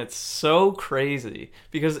doctor, and it's so crazy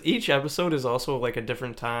because each episode is also like a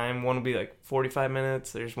different time. One will be like 45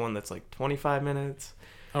 minutes. There's one that's like 25 minutes.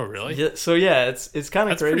 Oh, really? Yeah, so yeah, it's kind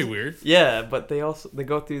of That's crazy. pretty weird. Yeah, but they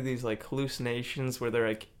go through these like hallucinations where they're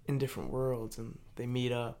like in different worlds and they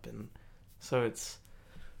meet up, and so it's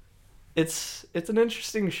an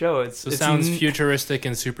interesting show. It Sounds futuristic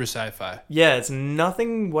and super sci-fi. Yeah, it's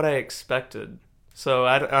nothing what I expected. So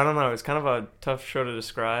I don't know. It's kind of a tough show to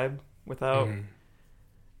describe without.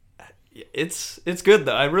 It's good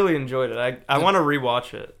though. I really enjoyed it. I want to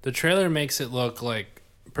rewatch it. The trailer makes it look like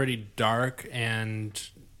pretty dark and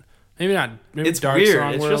maybe not. Maybe It's dark's the weird.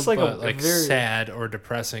 wrong It's word, just like but a like very- sad or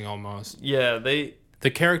depressing almost. Yeah, The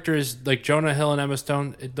characters like Jonah Hill and Emma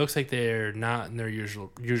Stone, it looks like they're not in their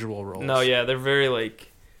usual roles. No, yeah, they're very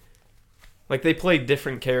like they play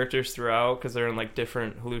different characters throughout because they're in like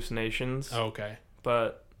different hallucinations. Oh, okay.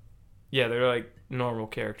 But yeah, they're like normal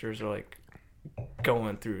characters are like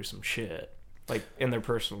going through some shit like in their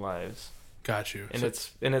personal lives, Got you. and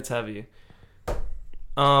So- it's heavy.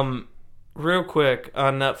 Real quick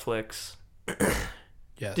on Netflix,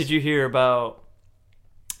 yes. did you hear about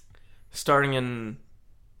starting in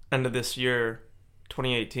end of this year,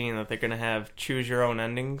 2018, that they're gonna have choose your own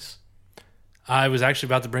endings? I was actually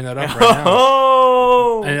about to bring that up right now.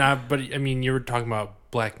 Oh, But I mean, you were talking about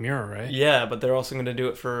Black Mirror, right? yeah, but they're also gonna do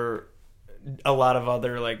it for a lot of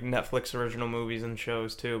other like Netflix original movies and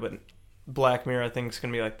shows too. But Black Mirror, I think, is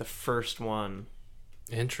gonna be like the first one.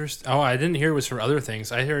 Interesting. Oh, I didn't hear it was for other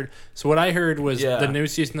things. What I heard was Yeah. the new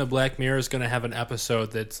season of Black Mirror is going to have an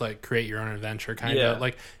episode that's like create your own adventure, kind Yeah. of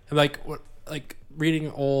like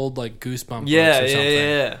reading old like Goosebumps Yeah, books or something.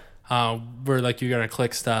 yeah. Where like you're gonna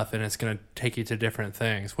click stuff and it's gonna take you to different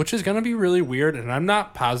things, which is gonna be really weird, and I'm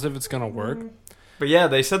not positive it's gonna work. But yeah,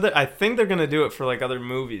 they said that I think they're gonna do it for like other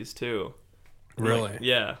movies too. Really? Like,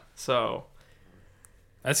 yeah. So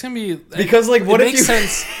That's gonna be because like what it if makes you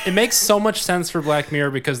sense. It makes so much sense for Black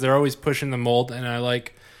Mirror because they're always pushing the mold, and I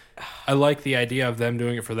like the idea of them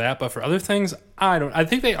doing it for that. But for other things, I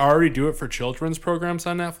think they already do it for children's programs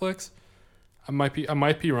on Netflix. I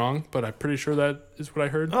might be wrong, but I'm pretty sure that is what I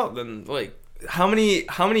heard. Oh, then like how many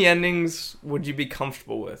endings would you be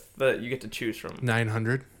comfortable with that you get to choose from?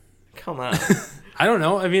 900. Come on. I don't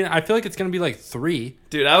know. I mean, I feel like it's gonna be like 3.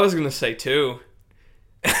 Dude, I was gonna say 2.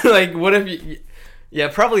 Like, what if you? Yeah,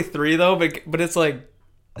 probably 3 though. But it's like,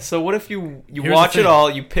 so what if you Here's watch the it thing. all?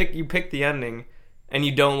 You pick the ending, and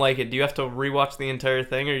you don't like it. Do you have to rewatch the entire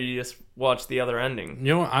thing, or you just watch the other ending?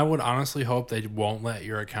 You know, I would honestly hope they won't let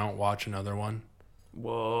your account watch another one.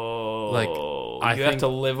 Whoa. Like, I you have think- to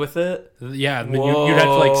live with it? Yeah, I mean, you'd have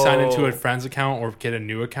to like sign into a Whoa. friend's account or get a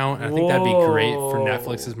new account. And I think that'd be great for Whoa.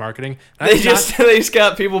 Netflix's marketing. And They I've not- just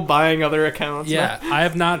got people buying other accounts. yeah, now. I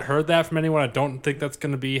have not heard that from anyone. I don't think that's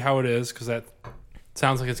going to be how it is because that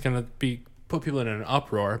sounds like it's going to be put people in an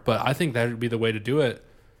uproar. But I think that would be the way to do it.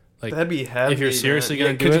 Like, That'd be heavy. if you're seriously man.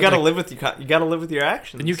 gonna do because it, you gotta like- live with you gotta live with your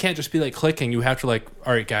actions. then you can't just be like clicking. You have to like,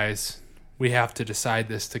 all right, guys, we have to decide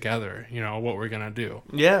this together. You know what we're gonna do.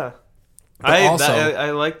 Yeah. But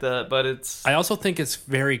I like that, but it's I also think it's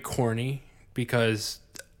very corny because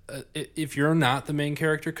if you're not the main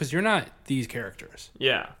character, because you're not these characters.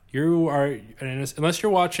 yeah. You are, unless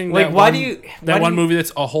you're watching Like, that why one, do you- that why do one you- movie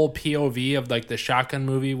that's a whole POV of like the shotgun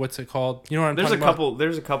movie. What's it called? You know what I'm There's a talking about? couple.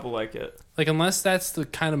 There's a couple like it. Like, unless that's the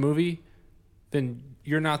kind of movie, then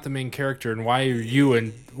you're not the main character. And why are you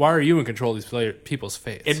in control of these people's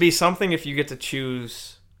fates? It'd be something if you get to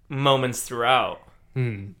choose moments throughout,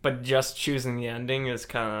 Hmm. but just choosing the ending is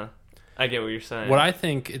kind of. I get what you're saying. What I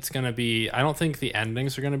think it's going to be, I don't think the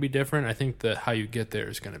endings are going to be different. I think that how you get there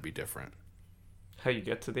is going to be different. How you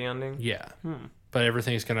get to the ending? Yeah. But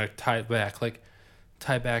everything's going to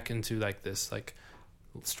tie back into like this, like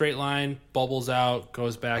straight line, bubbles out,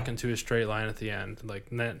 goes back into a straight line at the end. Like,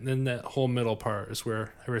 and then that whole middle part is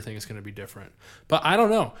where everything is going to be different. But I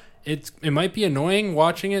don't know. It might be annoying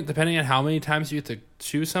watching it depending on how many times you have to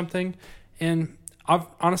choose something. And I've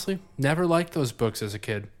honestly never liked those books as a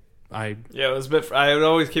kid. Yeah, it was a bit. I would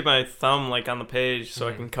always keep my thumb like on the page so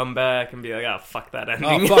I can come back and be like, "Ah, fuck that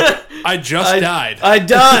ending." Oh, fuck. I just died. I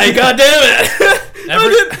died. God damn it!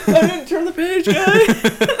 Every- I didn't turn the page,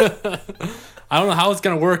 guy. I don't know how it's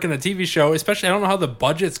going to work in a TV show, especially I don't know how the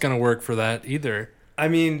budget's going to work for that either. I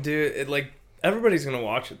mean, dude, like everybody's gonna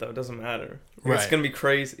watch it though. It doesn't matter. Like, It's Right. gonna be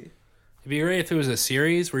crazy. It'd be great if it was a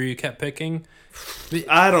series where you kept picking.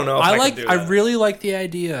 I don't know. If I could do I that. really like the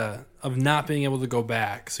idea of not being able to go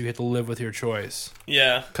back, so you have to live with your choice.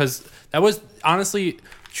 Yeah. Because that was honestly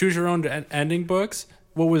choose your own ending books.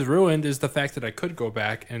 What was ruined is the fact that I could go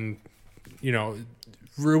back and,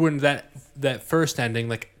 ruin that first ending.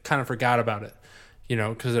 Like, kind of forgot about it,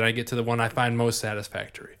 because then I get to the one I find most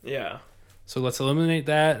satisfactory. Yeah. So let's eliminate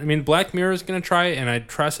that. I mean, Black Mirror is going to try it, and I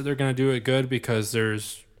trust that they're going to do it good because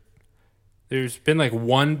there's been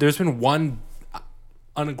one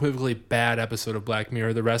unequivocally bad episode of Black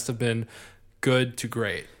Mirror. The rest have been good to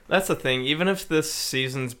great. That's the thing. Even if this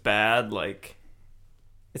season's bad, like,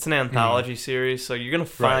 it's an anthology series, so you're gonna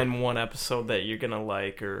find one episode that you're gonna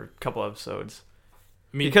like, or a couple episodes.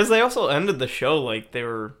 I mean, Because they also ended the show like they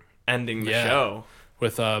were ending the show.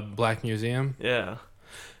 with Black Museum. Yeah.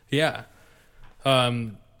 Yeah. I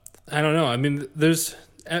don't know. I mean, there's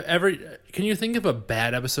can you think of a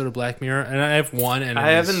bad episode of Black Mirror? And I have one, and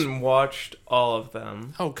I haven't watched all of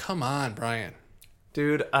them. Oh, come on, Brian.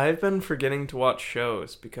 Dude, I've been forgetting to watch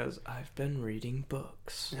shows because I've been reading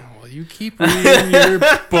books. Oh, well, you keep reading your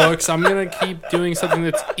books. I'm going to keep doing something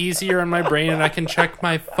that's easier on my brain, and I can check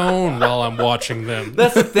my phone while I'm watching them.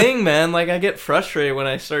 That's the thing, man. Like, I get frustrated when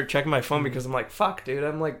I start checking my phone because I'm like, fuck, dude.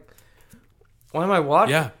 I'm like, why am I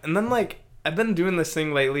watching? Yeah. And then, like, I've been doing this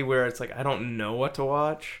thing lately where it's like, I don't know what to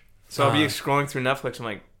watch. So I'll be scrolling through Netflix. I'm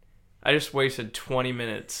like, I just wasted 20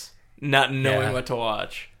 minutes not knowing what to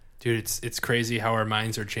watch. Dude, it's crazy how our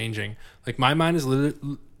minds are changing. Like, my mind is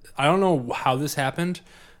literally... I don't know how this happened,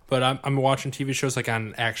 but I'm watching TV shows, like,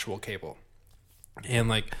 on actual cable. And,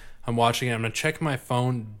 like, I'm watching it. I'm going to check my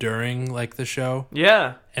phone during, like, the show.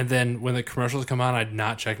 Yeah. And then when the commercials come on, I'd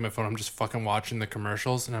not check my phone. I'm just fucking watching the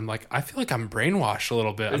commercials. And I'm like, I feel like I'm brainwashed a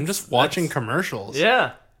little bit. I'm just watching commercials.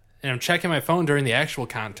 Yeah. And I'm checking my phone during the actual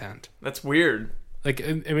content. That's weird. Like,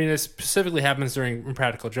 I mean, it specifically happens during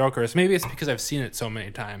Impractical Jokers. Maybe it's because I've seen it so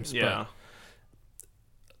many times. Yeah.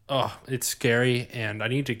 But, it's scary, and I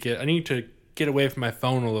need to get away from my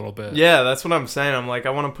phone a little bit. Yeah, that's what I'm saying. I'm like,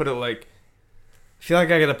 I want to put it like, I feel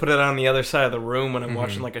like I got to put it on the other side of the room when I'm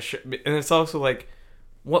watching like a show. And it's also like,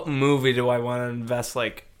 what movie do I want to invest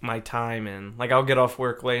like my time in? Like, I'll get off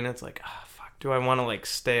work late and it's like, fuck, do I want to like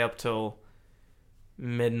stay up till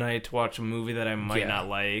midnight to watch a movie that I might not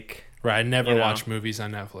like? Right, I never You know? watch movies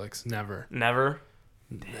on Netflix. Never. Never?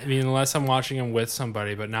 I mean, unless I'm watching them with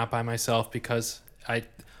somebody, but not by myself, because I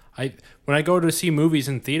when I go to see movies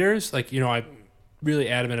in theaters, like, I'm really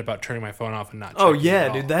adamant about turning my phone off and not checking Oh it yeah, at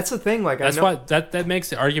all. dude, that's the thing. Like, That's I know, why that makes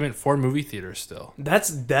the argument for movie theaters still.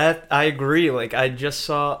 that I agree. Like, I just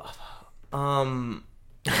saw, Kayla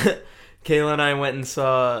and I went and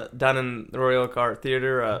saw down in the Royal Oak Art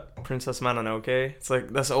Theater, Princess Mononoke. It's like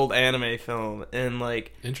this old anime film, and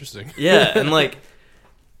like, Interesting. yeah, and like,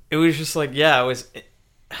 it was just like, yeah,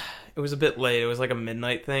 it was a bit late. It was like a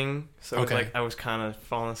midnight thing, so it was Okay. like I was kind of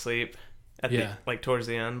falling asleep at the Yeah. like towards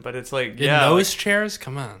the end. But it's like In yeah, those like, chairs?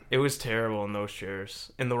 Come on. it was terrible in those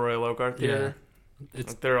chairs in the Royal Oak Art Theater. It's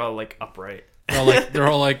Like, they're all like upright. they're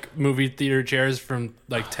all like movie theater chairs from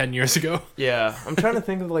like 10 years ago. Yeah, I'm trying to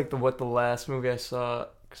think of like what the last movie I saw.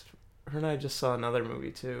 'Cause her and I just saw another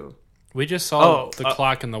movie too. We just saw Oh, the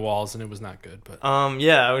clock in the walls and it was not good, but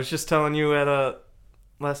Yeah, I was just telling you at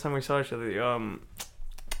last time we saw each other.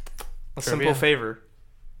 A Simple Trivia? Favor.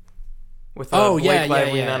 With Oh, Blake yeah,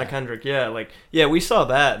 Lively yeah, and Anna yeah. Kendrick. Yeah, we saw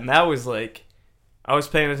that, and that was like, I was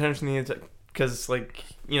paying attention to the because like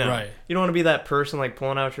you know Right. you don't want to be that person like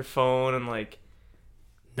pulling out your phone and like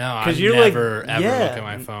no, I because you're never like ever yeah, look at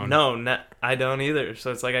my phone. No, I don't either.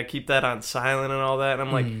 So it's like I keep that on silent and all that, and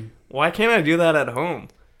I'm like, why can't I do that at home?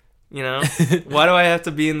 You know, why do I have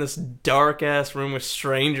to be in this dark ass room with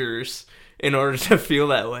strangers in order to feel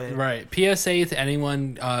that way? Right. PSA to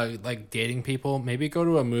anyone like dating people, maybe go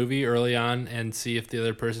to a movie early on and see if the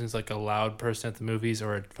other person's like a loud person at the movies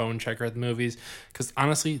or a phone checker at the movies. Because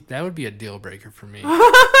honestly, that would be a deal breaker for me.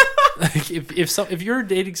 Like if you're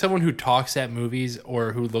dating someone who talks at movies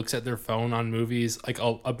or who looks at their phone on movies, like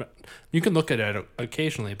you can look at it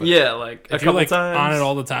occasionally, but Yeah, like a if you're couple like times on it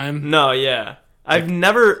all the time, No, yeah. I've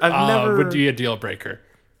never would be a deal breaker.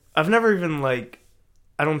 I've never even like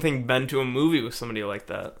I don't think been to a movie with somebody like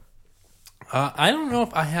that. I don't know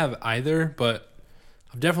if I have either, but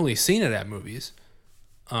I've definitely seen it at movies.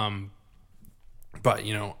 But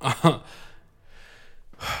you know,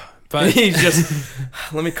 but He's just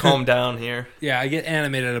let me calm down here. yeah, I get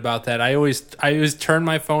animated about that. I always turn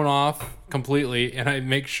my phone off completely, and I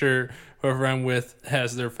make sure whoever I'm with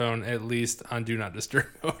has their phone at least on do not disturb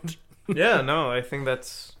mode. Yeah, no, I think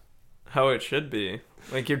that's how it should be.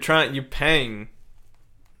 Like you're paying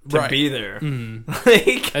to Right. be there.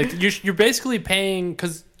 Like you're basically paying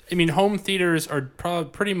because I mean home theaters are probably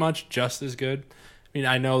pretty much just as good. I mean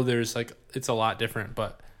I know there's like it's a lot different,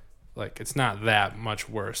 but like it's not that much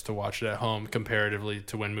worse to watch it at home comparatively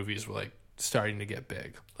to when movies were like starting to get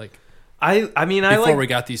big. Like I mean I before like we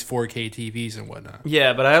got these 4K TVs and whatnot.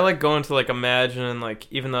 yeah, but I like going to like Imagine and like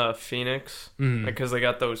even the Phoenix because they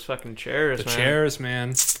got those fucking chairs. The man. chairs,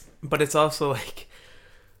 man. But it's also like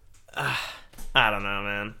I don't know,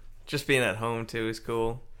 man. Just being at home too is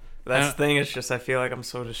cool. That's the thing. It's just I feel like I'm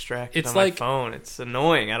so distracted It's on like- my phone. It's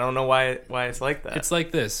annoying. I don't know why it's like that. It's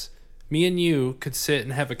like this. Me and you could sit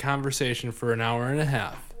and have a conversation for an hour and a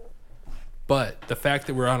half. But the fact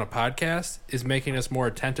that we're on a podcast is making us more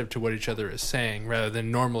attentive to what each other is saying rather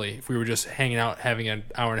than normally if we were just hanging out having an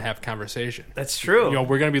hour and a half conversation. That's true. You know,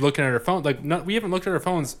 we're going to be looking at our phone. Like, we haven't looked at our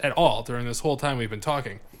phones at all during this whole time we've been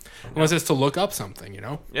talking. Unless it's to look up something, you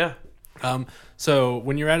know? Yeah. So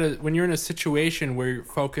when you're in a situation where your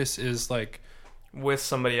focus is like, With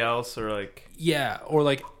somebody else or like yeah, or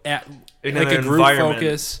like at In like an a group environment.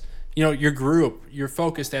 focus. You know, you're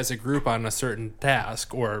focused as a group on a certain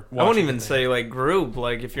task or I won't watching even a thing. say like group.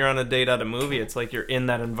 Like if you're on a date at a movie, it's like you're in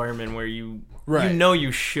that environment where you Right. you know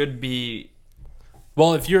you should be.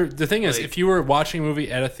 Well, the thing is, Like- if you were watching a movie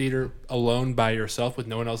at a theater alone by yourself with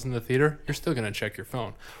no one else in the theater, you're still gonna check your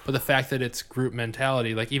phone. But the fact that it's group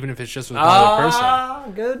mentality, like even if it's just with one other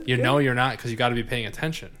person, Good. you good. know you're not because you got to be paying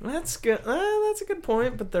attention. That's good. That's a good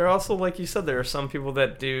point. But there also, like you said, there are some people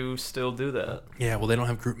that do still do that. Yeah, well, they don't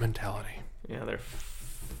have group mentality. Yeah, they're.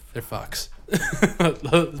 They're fucks. Put it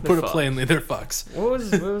fucks. plainly, they're fucks. What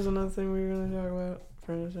was another thing we were gonna talk about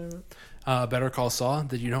for entertainment? Better Call Saul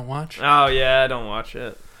that you don't watch, Oh yeah, I don't watch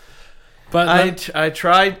it. but I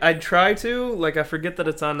try to like I forget that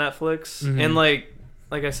it's on Netflix Mhm. and like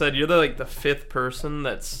I said, you're the fifth person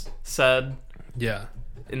that's said yeah.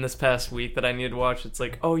 in this past week that I need to watch. It's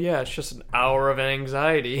like, oh yeah, it's just an hour of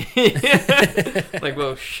anxiety. Like,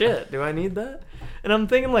 well, shit, do I need that? And I'm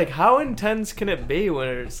thinking like, how intense can it be when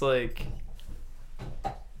it's like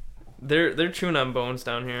they're chewing on bones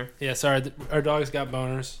down here. Yeah, sorry, our dog's got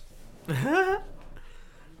boners.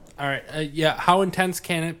 All right, yeah. How intense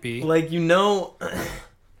can it be? Like, you know,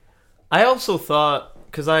 I also thought,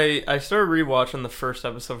 because I started rewatching the first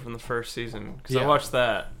episode from the first season, because I Yeah. watched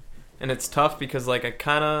that, and it's tough because, like, I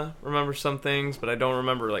kind of remember some things, but I don't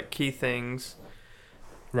remember, like, key things.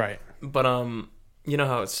 Right. But, you know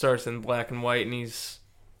how it starts in black and white, and he's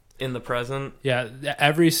in the present? Yeah.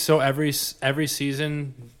 Every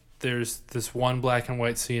season, there's this one black and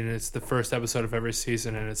white scene, and it's the first episode of every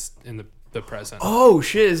season, and it's in the present. Oh,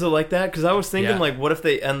 shit, is it like that? Because I was thinking, Yeah. like, what if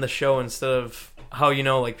they end the show instead of how, you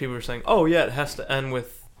know, like, people were saying, oh, yeah, it has to end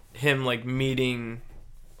with him, like, meeting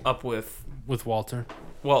up with With Walter.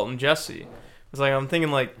 Walt and Jesse. It's like I'm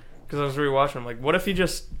thinking like because I was rewatching. I'm like, what if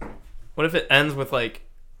it ends with like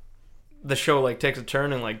the show like takes a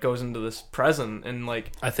turn and like goes into this present and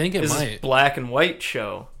like I think it is this might. black and white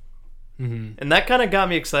show. Mm-hmm. And that kind of got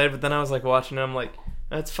me excited, but then I was like watching it, I'm like,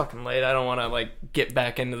 that's fucking late. I don't want to like get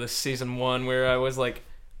back into this season 1 where I was like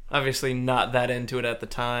obviously not that into it at the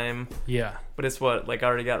time. Yeah. But it's what, like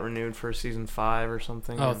already got renewed for season 5 or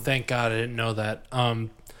something. Oh, thank God I didn't know that.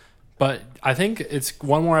 But I think it's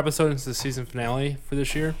one more episode into the season finale for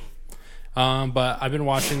this year. But I've been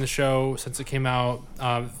watching the show since it came out.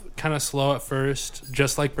 Kind of slow at first,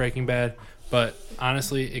 just like Breaking Bad. But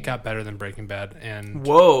honestly, it got better than Breaking Bad. And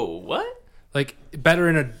whoa, what? like better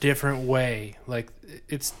in a different way. Like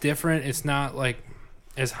it's different. It's not like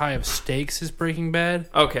as high of stakes as Breaking Bad.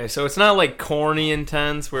 Okay, so it's not like corny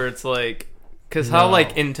intense where it's like, because how No.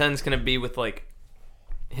 like intense can it be with like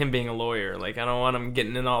him being a lawyer? Like I don't want him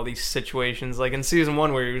getting in all these situations like in season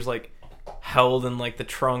 1 where he was like held in like the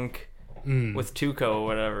trunk with Tuco or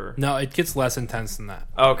whatever. No, it gets less intense than that.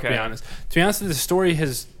 Okay. To be honest, the story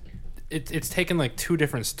has it's taken like 2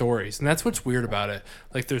 different stories, and that's what's weird about it.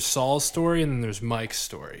 Like there's Saul's story and then there's Mike's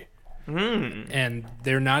story, and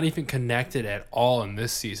they're not even connected at all in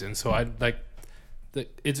this season. So I like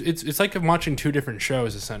it's like I'm watching 2 different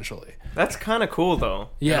shows essentially. That's kind of cool though,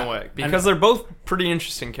 Yeah. in a way, because they're both pretty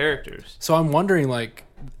interesting characters. So I'm wondering, like,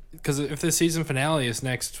 because if the season finale is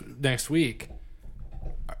next week,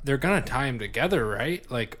 they're gonna tie them together, right?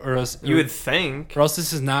 Like, or else You would think. or else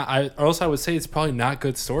this is not. Or else I would say it's probably not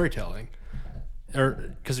good storytelling,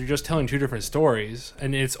 or because you're just telling 2 different stories,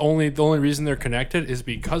 and the only reason they're connected is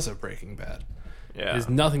because of Breaking Bad. It Yeah. has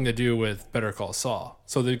nothing to do with Better Call Saul.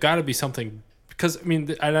 So there's got to be something. Because I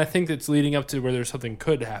mean, and I think it's leading up to where there's something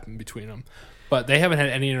could happen between them, but they haven't had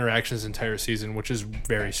any interactions entire season, which is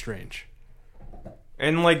very strange.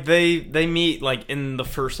 And like they meet like in the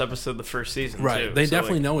first episode of the first season, Right? too. They So,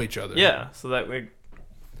 definitely like, know each other. Yeah, so that like,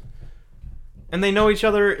 and they know each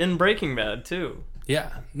other in Breaking Bad too. Yeah.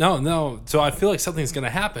 No. So I feel like something's gonna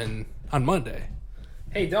happen on Monday.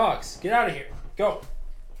 Hey, dogs, get out of here. Go.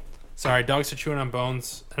 Sorry, dogs are chewing on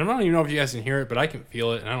bones. And I don't even know if you guys can hear it, but I can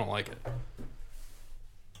feel it, and I don't like it.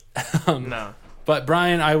 No. But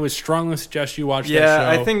Brian, I would strongly suggest you watch that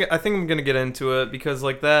Yeah, show. I think I'm gonna get into it because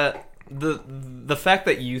like that the fact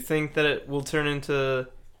that you think that it will turn into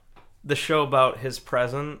the show about his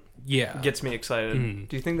present yeah. gets me excited. Mm.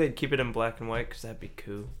 Do you think they'd keep it in black and white? Because that'd be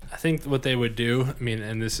cool. I think what they would do, I mean,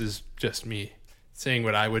 and this is just me saying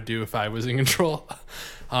what I would do if I was in control.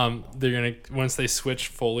 They're gonna once they switch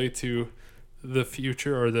fully to the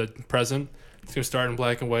future or the present, it's gonna start in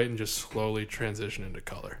black and white and just slowly transition into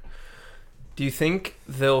color. Do you think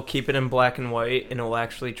they'll keep it in black and white and it'll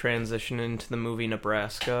actually transition into the movie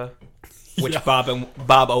Nebraska, which Yeah. Bob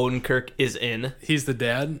Odenkirk is in? He's the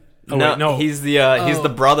dad. Oh, no, wait, no, he's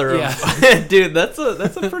the brother of. yeah. Dude, that's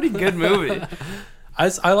a pretty good movie.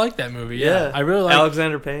 I like that movie. Yeah, I really like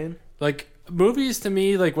Alexander Payne. like movies. To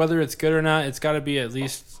me, like whether it's good or not, it's got to be at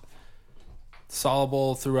least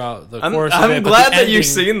soluble throughout the course of it. I'm but glad the that you've ending-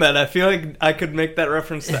 seen that. I feel like I could make that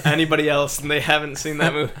reference to anybody else and they haven't seen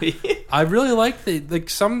that movie. I really like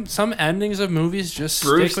some endings of movies just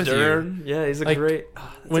Bruce stick with you. Dern. Yeah, he's a Like, great.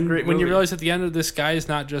 When great you movie. realize at the end of this guy is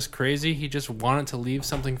not just crazy, he just wanted to leave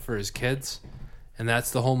something for his kids, and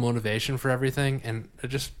that's the whole motivation for everything. And it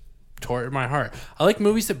just tore at my heart. I like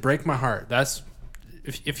movies that break my heart. That's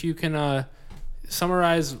if you can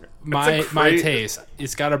summarize my taste,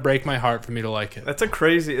 it's got to break my heart for me to like it. That's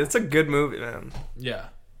a good movie, man. Yeah.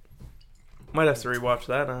 Might have to rewatch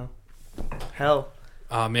that now. Hell.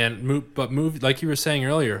 Man, but movie like you were saying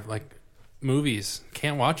earlier, like movies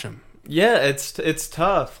can't watch them. Yeah, it's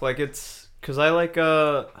tough. Like it's because I like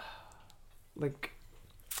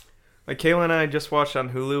Kayla and I just watched on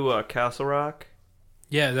Hulu Castle Rock.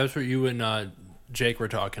 Yeah, that's what you and Jake were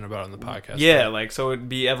talking about on the podcast. Yeah, like so it'd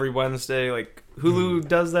be every Wednesday. Like Hulu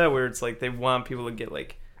does that where it's like they want people to get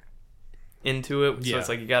like into it, so Yeah. it's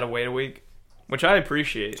like you gotta wait a week, which I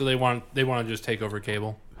appreciate. So they want to just take over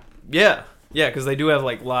cable. Yeah, because they do have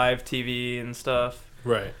like live TV and stuff,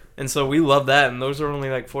 Right. and so we love that. And those are only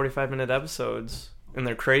like 45-minute episodes, and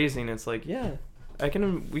they're crazy. And it's like, yeah,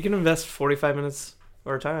 we can invest 45 minutes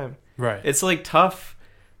of our time. Right. It's like tough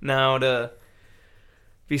now to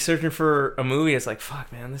be searching for a movie. It's like,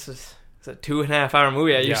 fuck, man, it's a 2.5 hour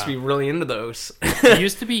movie. I used to be really into those. It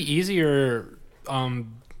used to be easier.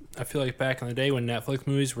 I feel like back in the day when Netflix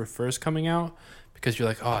movies were first coming out, because you're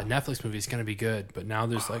like, oh, a Netflix movie is gonna be good. But now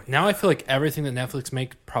now I feel like everything that Netflix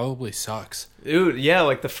make probably sucks. Dude, yeah,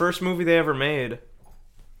 like the first movie they ever made,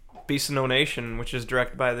 Beast of No Nation, which is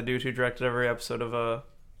directed by the dude who directed every episode of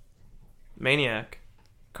Maniac.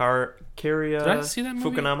 Kiria Did I see that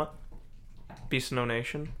movie? Fukunaga. Beast of No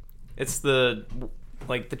Nation. It's the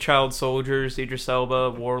like the child soldiers, Idris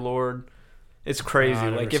Elba, Warlord. It's crazy. No, I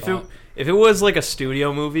never Like saw if it was like a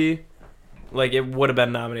studio movie, like it would have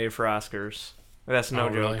been nominated for Oscars. That's no Oh,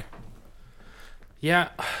 joke. really? Yeah,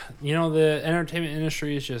 the entertainment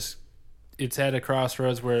industry is just, it's at a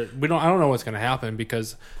crossroads where I don't know what's going to happen,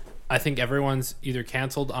 because I think everyone's either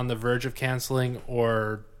canceled, on the verge of canceling,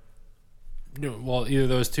 or either of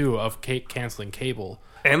those two, of canceling cable.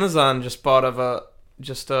 Amazon just bought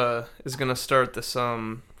is gonna start this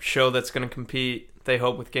show that's gonna compete, they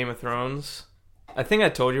hope, with Game of Thrones. I think I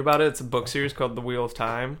told you about it. It's a book series called The Wheel of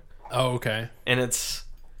Time. Oh, okay. And it's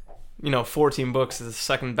 14 books, is the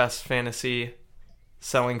second best fantasy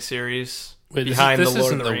selling series behind this the Lord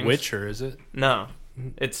isn't of the The Rings. Witcher, is it? No,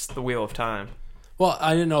 it's The Wheel of Time. Well,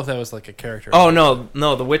 I didn't know if that was like a character. Oh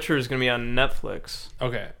no, The Witcher is gonna be on Netflix.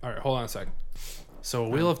 Okay, all right, hold on a second. So,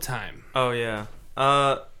 Wheel of Time. Oh yeah,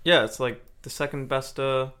 yeah, it's like the second best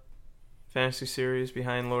fantasy series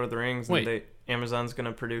behind Lord of the Rings, and Amazon's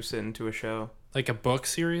gonna produce it into a show. Like a book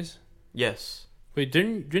series? Yes. Wait,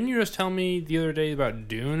 didn't you just tell me the other day about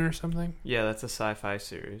Dune or something? Yeah, that's a sci-fi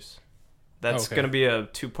series. That's Okay. gonna be a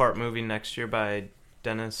 2-part movie next year by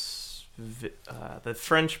Dennis, the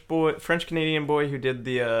French Canadian boy who did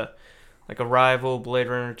the Arrival, Blade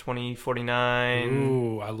Runner 2049.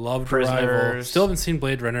 Ooh, I loved Prisoners. Arrival. Still haven't seen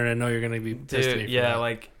Blade Runner, and I know you're going to be pissed at me Dude, for yeah, that.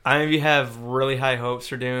 like I have really high hopes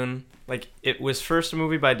for Dune. Like it was first a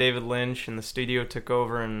movie by David Lynch, and the studio took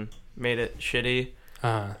over and made it shitty.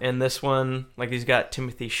 Uh-huh. And this one, like he's got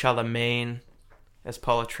Timothy Chalamet as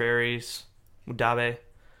Paul Atreides, Mudabe.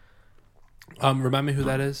 Remind me who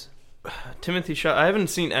that is? Timothy Chalamet. I haven't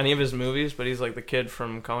seen any of his movies, but he's like the kid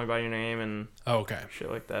from Call Me by Your Name and Oh, okay. shit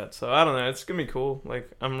like that. So I don't know. It's gonna be cool. Like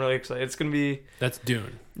I'm really excited. It's gonna be. That's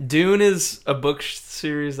Dune. Dune is a book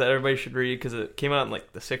series that everybody should read because it came out in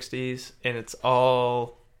like the 60s, and it's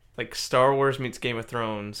all like Star Wars meets Game of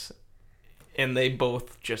Thrones, and they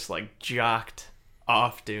both just like jocked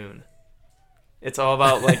off Dune. It's all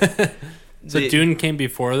about like So Dune came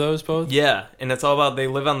before those both? Yeah, and it's all about they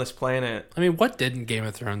live on this planet. I mean, what didn't Game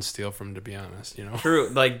of Thrones steal from, to be honest, True,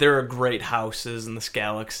 like there are great houses in this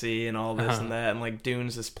galaxy and all this Uh-huh. and that, and like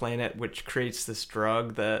Dune's this planet which creates this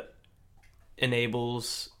drug that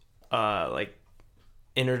enables like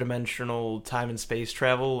interdimensional time and space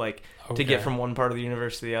travel, like to get Okay. from one part of the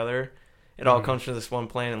universe to the other. It all comes from this one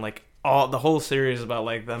planet, and like the whole series is about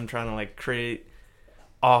like them trying to like create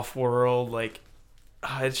off-world, like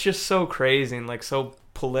it's just so crazy and like so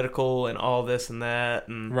political and all this and that,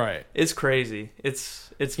 and Right. it's crazy. It's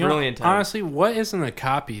You know, really intense. honestly, what isn't a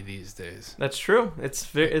copy these days? That's true.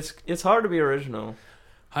 It's hard to be original.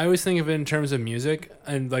 I always think of it in terms of music,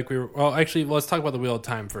 and like let's talk about the Wheel of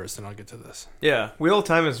Time first, and I'll get to this. Yeah, Wheel of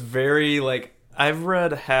Time is very like I've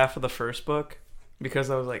read half of the first book because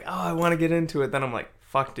I was like, oh, I want to get into it. Then I'm like,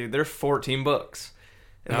 fuck, dude, there's 14 books.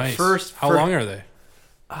 And Nice. How long are they?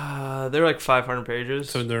 They're like 500 pages.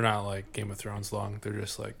 So they're not like Game of Thrones long. They're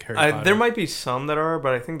just like Harry Potter. There might be some that are,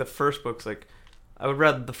 but I think the first book's like I would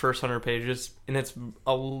read the first 100 pages, and it's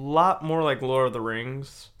a lot more like Lord of the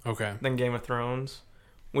Rings Okay. than Game of Thrones,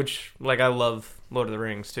 which like I love Lord of the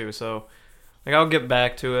Rings too. So like I'll get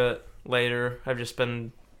back to it later. I've just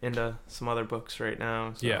been into some other books right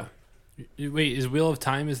now. So. Yeah. Wait, is Wheel of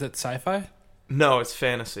Time, is that sci-fi? No, it's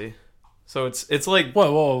fantasy. So it's like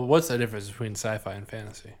Whoa, what's the difference between sci-fi and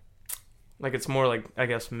fantasy? like it's more like I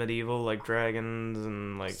guess medieval, like dragons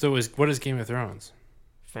and like So what is Game of Thrones?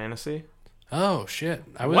 fantasy. Oh shit!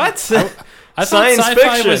 What? I thought Science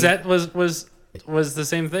sci-fi fiction. was the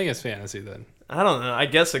same thing as fantasy then. I don't know. I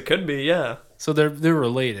guess it could be. Yeah. So they're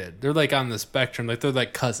related. They're like on the spectrum. Like they're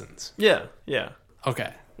like cousins. Yeah. Yeah.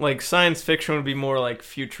 Okay. Like science fiction would be more like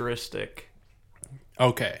futuristic.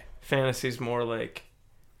 Okay. Fantasy's more like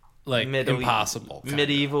impossible. kinda.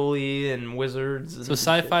 medievally and wizards. And So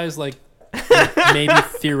sci-fi is like maybe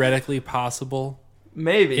theoretically possible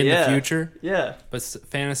maybe in yeah. the future, Yeah. but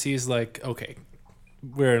fantasy is like okay,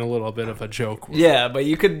 we're in a little bit of a joke. Yeah, but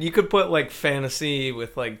you could put like fantasy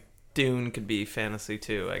with like Dune could be fantasy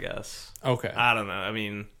too, I guess. Okay. I don't know. I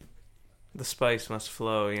mean, the spice must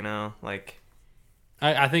flow, like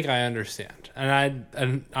I think I understand,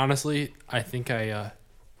 and honestly, I think I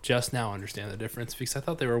just now understand the difference because I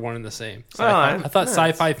thought they were one and the same. So I thought yeah,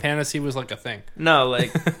 sci-fi fantasy was like a thing. no,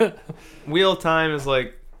 like Wheel of Time is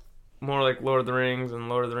like more like Lord of the Rings, and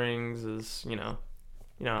Lord of the Rings is you know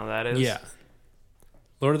how that is. Yeah.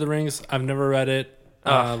 Lord of the Rings. I've never read it.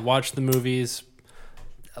 Watched the movies.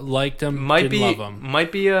 Liked them. Didn't love them.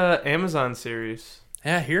 Might be a Amazon series.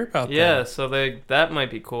 Yeah, I hear about that. Yeah, so that might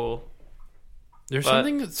be cool. There's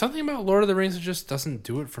But- something about Lord of the Rings that just doesn't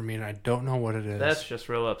do it for me, and I don't know what it is. That's just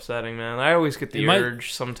real upsetting, man. I always get the It might-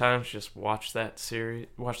 urge sometimes to just watch that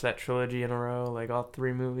trilogy in a row, like all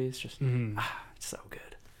 3 movies. Just it's so good.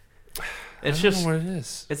 It's I don't just know what it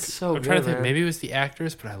is. it's so. I'm trying to think. man. Maybe it was the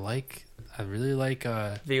actors, but I really like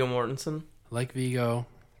Viggo Mortensen. Vigo.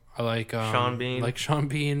 I like Sean Bean. I like Sean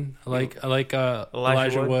Bean. I like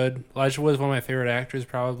Elijah Wood. Elijah Wood is one of my favorite actors,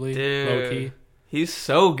 probably. Dude. Low-key. He's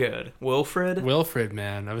so good. Wilfred. Wilfred,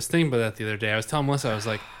 man. I was thinking about that the other day. I was telling Melissa, I was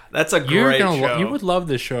like, That's a great show. you would love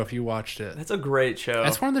this show if you watched it. That's a great show.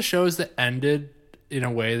 That's one of the shows that ended in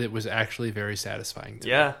a way that was actually very satisfying to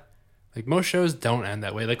me. Yeah. Like, most shows don't end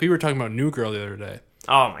that way. Like, we were talking about New Girl the other day.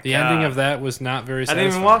 Oh my god. The ending of that was not very I satisfying.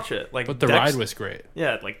 didn't even watch it. Like, But the ride was great.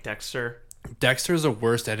 Yeah, like Dexter. Dexter's the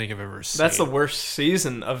worst ending I've ever seen. That's the worst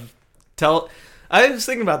season of I was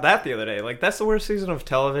thinking about that the other day. Like, that's the worst season of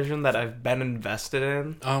television that I've been invested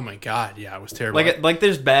in. Oh my god, yeah, it was terrible. Like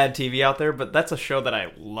there's bad TV out there, but that's a show that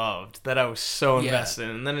I loved, that I was so Yeah. invested in,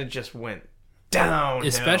 and then it just went down.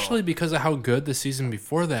 Especially because of how good the season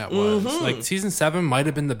before that was. Like, season 7 might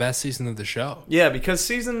have been the best season of the show. Yeah, because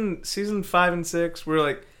season 5 and 6 were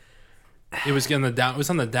like, It was on the down. It was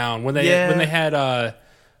on the down when they had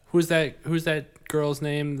who's that girl's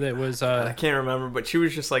name that was I can't remember, but she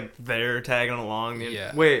was just like there tagging along.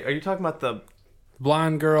 Yeah. Wait, are you talking about the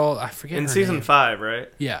blonde girl? I forget in her season name. 5, right?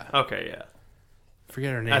 Yeah, Okay, yeah.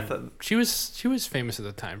 forget her name. I thought- she was famous at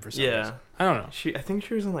the time for some Yeah. reason. I don't know. I think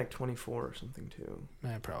she was in like 24 or something too.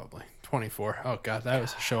 Probably 24. Oh god, that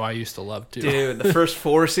was a show I used to love too. Dude, the first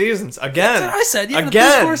 4 seasons again. That's what I said. Yeah, again,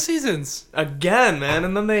 the first 4 seasons. again, man.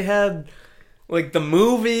 And then they had like the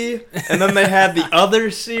movie, and then they had the other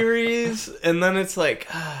series, and then it's like,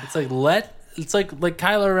 It's like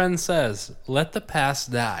Kylo Ren says, let the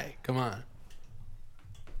past die. Come on.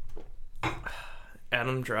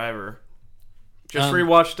 Adam Driver. Just Um,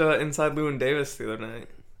 rewatched Inside Llewyn Davis the other night.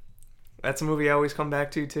 That's a movie I always come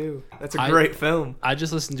back to too. That's a great film. I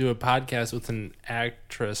just listened to a podcast with an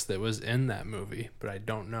actress that was in that movie, but I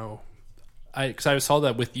don't know. Because I saw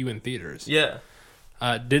that with you in theaters. Yeah,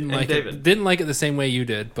 Didn't like David. it. Didn't like it the same way you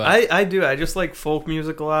did, but I do. I just like folk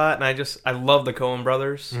music a lot, and I love the Coen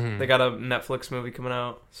Brothers. They got a Netflix movie coming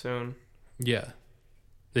out soon. yeah,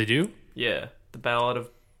 they do. Yeah, The Ballad of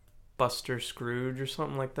Buster Scrooge or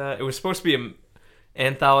something like that. It was supposed to be an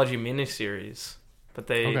anthology miniseries, but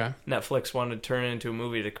Netflix wanted to turn it into a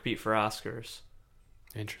movie to compete for Oscars.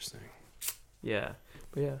 Interesting. Yeah,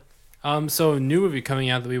 but yeah. So a new movie coming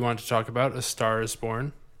out that we want to talk about, A Star Is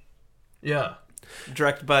Born. Yeah.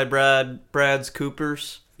 Directed by Brad's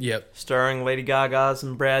Coopers, Yep. starring Lady Gaga's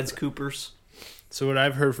and Brad's Coopers. So what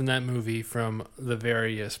I've heard from that movie from the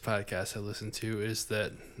various podcasts I listen to is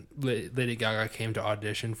that Lady Gaga came to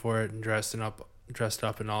audition for it and dressed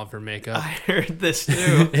up in all of her makeup. I heard this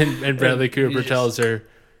too. and Bradley And Cooper you just- tells her,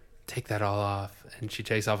 take that all off. And she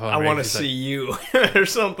takes off all her I want to makeup. She's see you or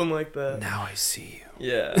something like that. like, now I see you.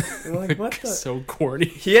 Yeah. You're like, what the? So corny.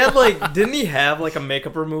 He had like, didn't he have like a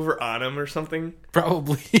makeup remover on him or something?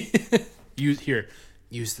 Probably.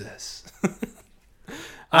 Use this.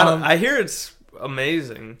 I hear it's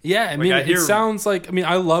amazing. Yeah, I mean, I hear- it sounds like... I mean,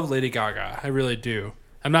 I love Lady Gaga. I really do.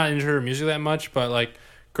 I'm not into her music that much, but, like,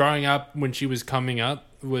 growing up when she was coming up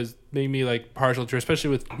made me, like, partial to her,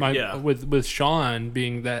 especially with Sean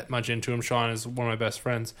being that much into him. Sean is one of my best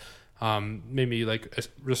friends. Made me, like,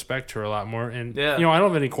 respect her a lot more. And, Yeah. you know, I don't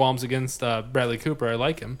have any qualms against Bradley Cooper. I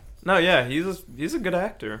like him. No, yeah, he's a good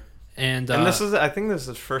actor. And And I think this is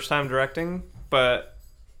his first time directing, but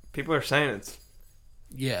people are saying it's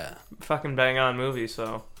yeah. fucking bang on movie,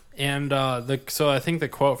 so. And so I think the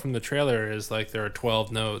quote from the trailer is like there are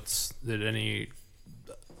 12 notes that any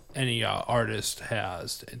artist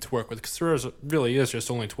has to work with, because there really is just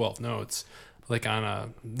only 12 notes, like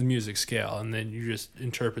on the music scale, and then you just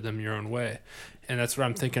interpret them your own way. And that's what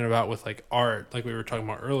I'm thinking about with like art, like we were talking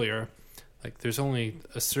about earlier. Like there's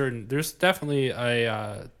definitely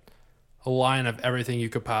a line of everything you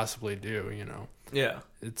could possibly do, you know. Yeah.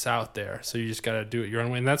 It's out there, so you just got to do it your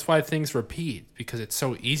own way. And that's why things repeat, because it's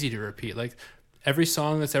so easy to repeat. Like every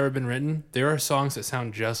song that's ever been written, there are songs that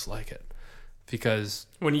sound just like it, because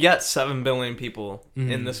When you got 7 billion people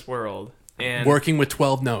in this world, and working with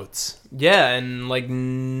 12 notes. yeah, and like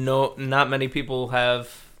not many people have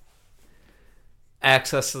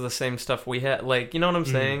access to the same stuff we had. Like, you know what I'm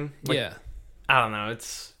saying? Like, Yeah. I don't know.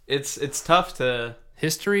 It's tough to.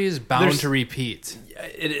 History is bound to repeat.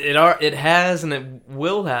 It has, and it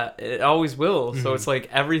will have. It always will. So it's like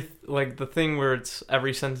the thing where it's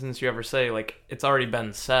every sentence you ever say, like it's already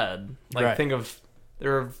been said. Like Right. think of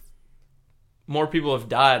there are more people have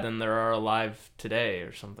died than there are alive today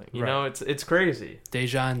or something. You Right. know, it's crazy.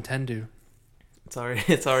 Deja Intendu. It's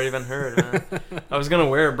already been heard, man. I was gonna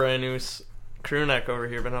wear a brand new crew neck over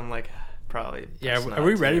here, but I'm like, probably. Yeah, best are not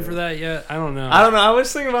we ready to. for that yet? I don't know. I don't know. I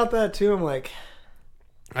was thinking about that too. I'm like,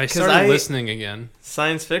 I started listening again.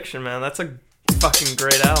 science fiction, man. That's a fucking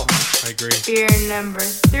great album. I agree. Beer number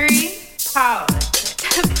 3, politics.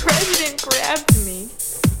 The president grabbed me.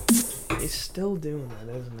 He's still doing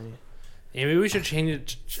that, isn't he? Yeah, maybe we should change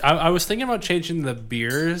it. I was thinking about changing the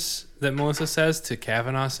beers that Melissa says to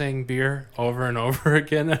Kavanaugh saying beer over and over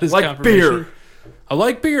again at his Like confirmation. beer. I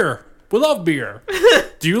like beer. We love beer.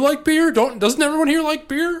 Do you like beer? Doesn't everyone here like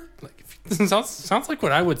beer? Like, sounds like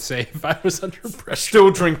what I would say if I was under pressure.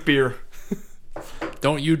 Still drink beer.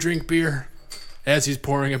 Don't you drink beer? As he's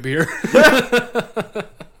pouring a beer.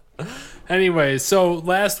 Anyway, so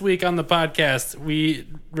last week on the podcast, we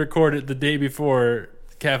recorded the day before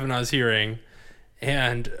Kavanaugh's hearing.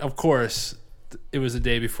 And, of course, it was the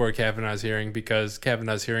day before Kavanaugh's hearing because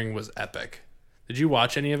Kavanaugh's hearing was epic. Did you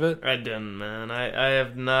watch any of it? I didn't, man. I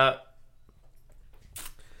have not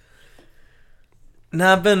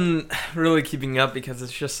been really keeping up because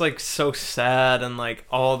it's just like so sad and like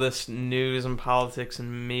all this news and politics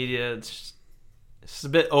and media. It's a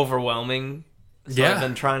bit overwhelming. So Yeah. I've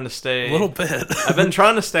been trying to stay A little bit. I've been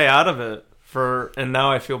trying to stay out of it and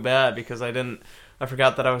now I feel bad because I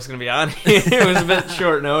forgot that I was going to be on here. It was a bit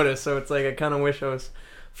short notice, so it's like I kind of wish I was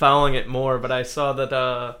following it more. But I saw that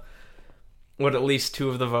at least 2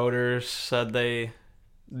 of the voters said the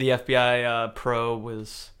FBI probe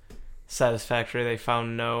was satisfactory. They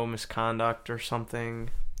found no misconduct or something.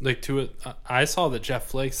 Like I saw that Jeff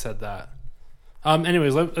Flake said that.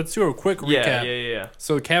 Anyways, let's do a quick recap. Yeah.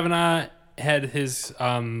 So Kavanaugh had his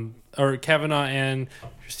Kavanaugh and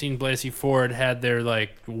Christine Blasey Ford had their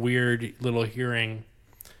like weird little hearing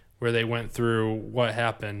where they went through what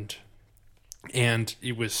happened, and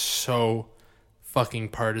it was so fucking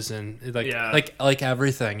partisan. Like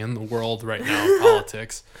everything in the world right now,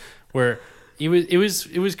 politics, where it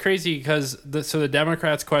was crazy because the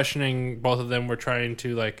Democrats questioning both of them were trying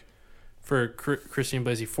to like for Christine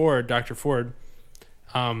Blasey Ford, Dr. Ford,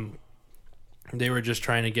 they were just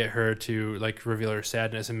trying to get her to like reveal her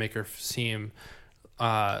sadness and make her seem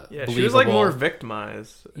believable. She was like more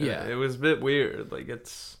victimized. Yeah. It was a bit weird. Like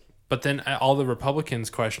it's. But then all the Republicans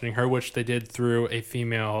questioning her, which they did through a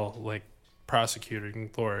female like prosecuting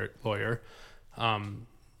lawyer,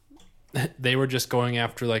 they were just going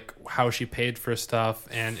after like how she paid for stuff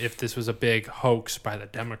and if this was a big hoax by the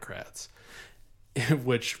Democrats,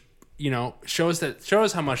 which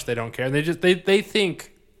shows how much they don't care. They think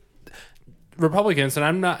Republicans,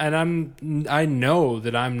 and I know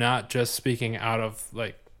that I'm not just speaking out of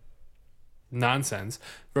like nonsense.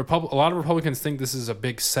 A lot of Republicans think this is a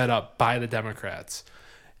big setup by the Democrats,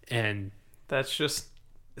 and that's just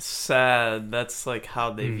sad. That's like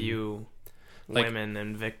how they view women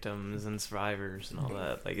and victims and survivors and all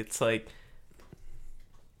that. Like it's like,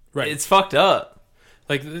 right, it's fucked up.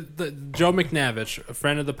 Like the Joe McNavich, a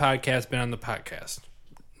friend of the podcast, been on the podcast,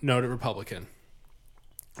 noted Republican.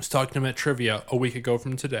 I was talking to him at trivia a week ago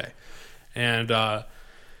from today, and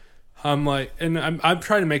I'm like, and I'm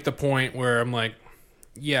trying to make the point where I'm like,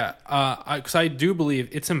 yeah, because I do believe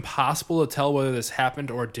it's impossible to tell whether this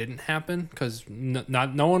happened or didn't happen because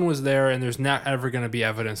no one was there, and there's not ever going to be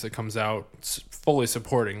evidence that comes out fully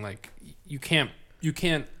supporting. Like you can't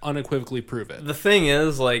unequivocally prove it. The thing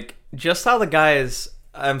is, like, just how the guys.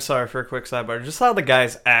 I'm sorry for a quick sidebar. Just how the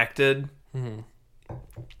guys acted. Mm-hmm.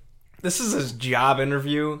 This is his job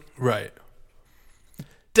interview. Right.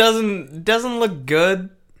 Doesn't look good.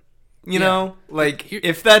 You know? Like,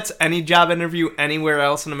 if that's any job interview anywhere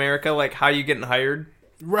else in America, like, how you getting hired?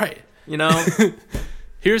 Right. You know?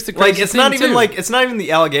 Here's the like, crazy it's thing, not even too. like, it's not even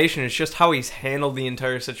the allegation, it's just how he's handled the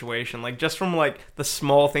entire situation. Like, just from, like, the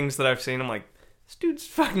small things that I've seen, I'm like, this dude's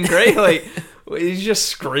fucking great. Like, he's just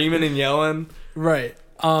screaming and yelling. Right.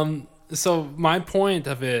 So my point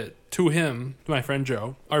of it to him, our friend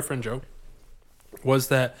Joe, was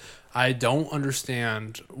that I don't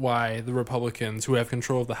understand why the Republicans who have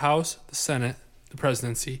control of the House, the Senate, the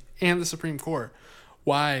presidency, and the Supreme Court,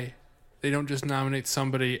 why they don't just nominate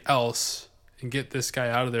somebody else and get this guy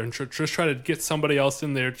out of there and just try to get somebody else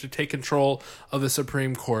in there to take control of the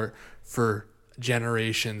Supreme Court for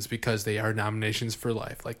generations because they are nominations for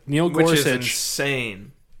life. Like Neil Gorsuch. Which is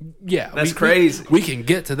insane. Yeah, that's crazy. We can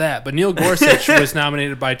get to that, but Neil Gorsuch was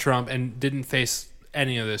nominated by Trump and didn't face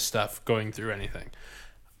any of this stuff going through anything.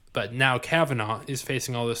 But now Kavanaugh is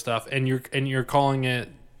facing all this stuff, and you're calling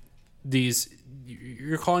these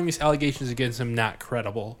allegations against him not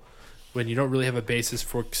credible, when you don't really have a basis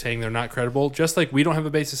for saying they're not credible, just like we don't have a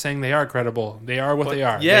basis saying they are credible. They are what they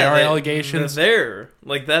are. Yeah, they are allegations. They're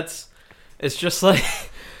like that's. It's just like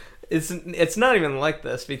it's not even like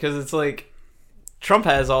this because it's like Trump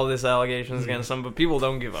has all these allegations against him, but people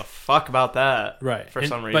don't give a fuck about that, right? For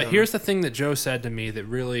some reason. But here's the thing that Joe said to me that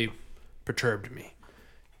really perturbed me.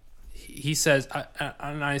 He says,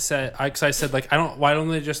 I said, like, why don't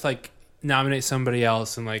they just like nominate somebody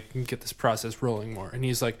else and like get this process rolling more? And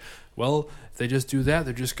he's like, well, if they just do that,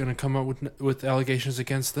 they're just going to come up with allegations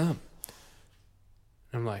against them.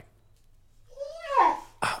 And I'm like,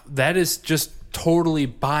 that is just totally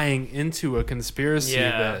buying into a conspiracy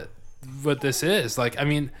that what this is. Like, I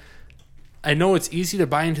mean, I know it's easy to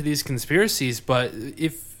buy into these conspiracies, but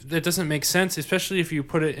if that doesn't make sense, especially if you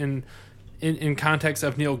put it in context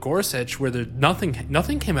of Neil Gorsuch, where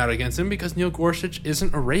nothing came out against him because Neil Gorsuch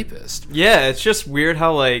isn't a rapist. Yeah, it's just weird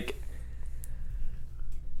how like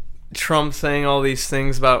Trump saying all these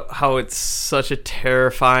things about how it's such a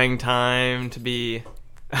terrifying time to be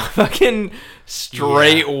a fucking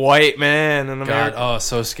straight white man in America. God, oh,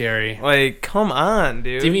 so scary. Like, come on,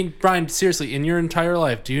 dude. Do you mean, Brian, seriously, in your entire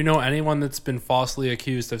life, do you know anyone that's been falsely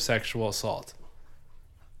accused of sexual assault?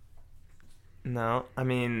 No. I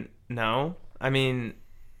mean, no.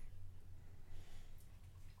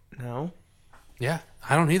 No. Yeah,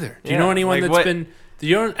 I don't either. Do you Yeah, know anyone like do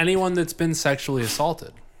you know anyone that's been sexually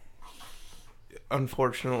assaulted?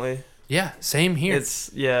 Unfortunately. Yeah, same here.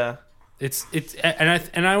 It's yeah. It's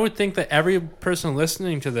and I would think that every person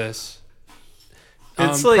listening to this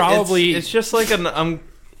It's like probably it's just like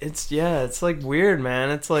it's like weird,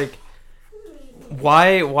 man. It's like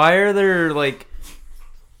why are there like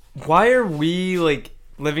why are we like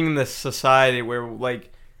living in this society where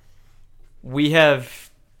like we have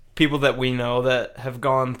people that we know that have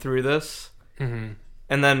gone through this, and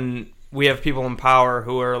then we have people in power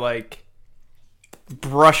who are like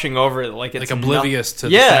brushing over it like it's like oblivious to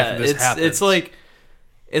the fact that this happens.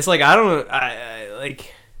 It's like I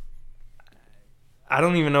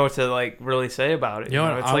don't even know what to like really say about it. You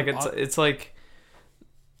know what,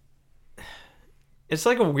 It's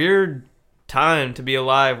like a weird time to be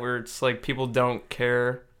alive where it's like people don't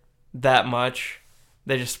care that much.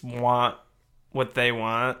 They just want what they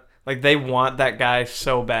want. Like they want that guy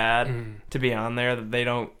so bad to be on there that they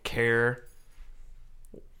don't care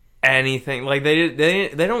anything. Like they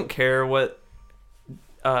don't care what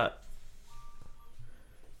damn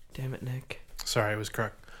it, Nick. Sorry, it was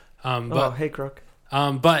Crook. Hey Crook.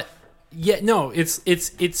 But yeah, no,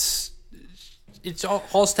 it's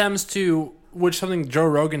all stems to which something Joe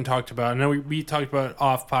Rogan talked about. I know we talked about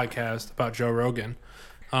off podcast about Joe Rogan,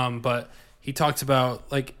 but he talks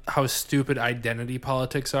about like how stupid identity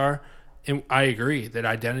politics are, and I agree that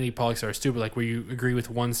identity politics are stupid. Like where you agree with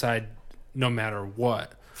one side no matter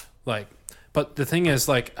what. Like, but the thing is,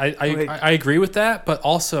 like, I agree with that, but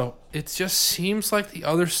also it just seems like the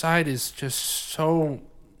other side is just so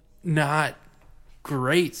not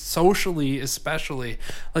great socially, especially.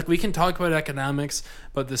 Like we can talk about economics,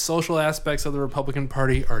 but the social aspects of the Republican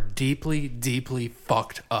Party are deeply, deeply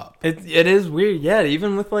fucked up. It is weird, yeah.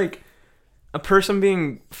 Even with like a person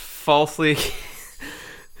being falsely,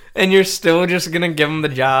 and you're still just gonna give him the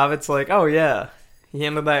job. It's like, oh yeah, he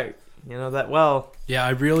handled that, that well. Yeah,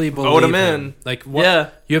 I really believe vote him in. Like, what? Yeah,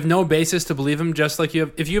 you have no basis to believe him. Just like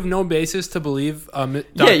if you have no basis to believe, Dr.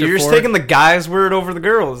 you're just taking the guy's word over the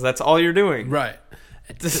girl's. That's all you're doing, right?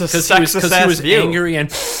 Because he was angry and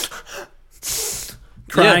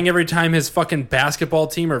crying every time his fucking basketball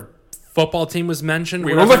team or football team was mentioned.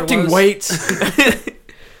 We were lifting weights.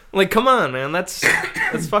 Like, come on, man. That's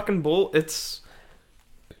fucking bull. It's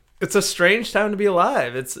a strange time to be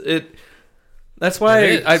alive. That's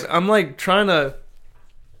why I'm like trying to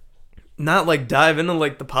not like dive into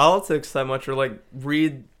like the politics that much or like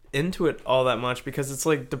read into it all that much because it's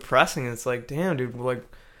like depressing. It's like, damn, dude, like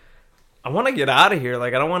I want to get out of here.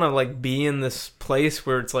 Like I don't want to like be in this place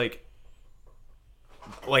where it's like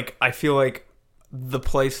I feel like the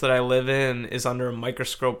place that I live in is under a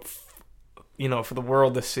microscope, for the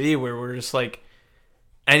world to see, where we're just like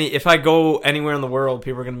if I go anywhere in the world,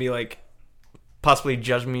 people are going to be like possibly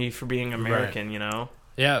judge me for being American, right.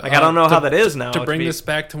 Yeah. Like I don't know how that is now. To bring this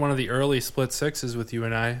back to one of the early split sixes with you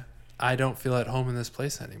and I don't feel at home in this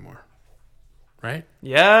place anymore. Right?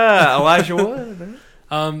 Yeah, Elijah Wood.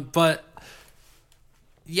 But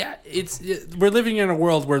yeah, we're living in a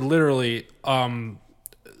world where literally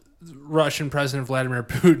Russian President Vladimir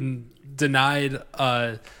Putin denied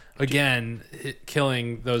again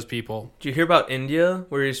killing those people. Did you hear about India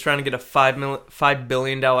where he's trying to get a $5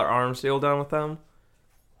 billion arms deal done with them?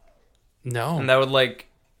 No. And that would like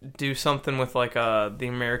do something with like the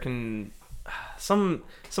American some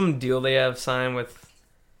deal they have signed with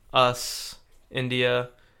us, India.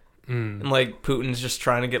 And like Putin's just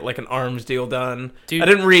trying to get like an arms deal done. Dude. I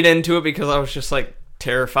didn't read into it because I was just like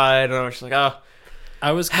terrified, and I was just like, oh,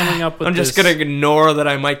 I was coming up with I'm just gonna ignore that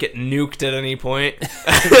I might get nuked at any point.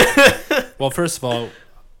 Well, first of all,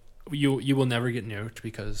 you will never get nuked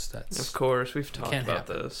because that's Of course, we've talked can't about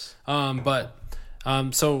happen. this.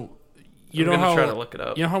 So you I'm know gonna how try to look it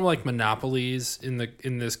up. You know how like monopolies in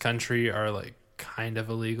this country are like kind of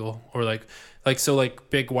illegal, or like so like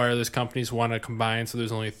big wireless companies want to combine, so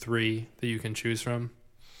there's only 3 that you can choose from.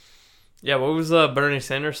 Yeah, what was Bernie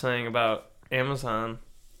Sanders saying about Amazon?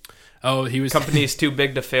 Oh, he was Companies too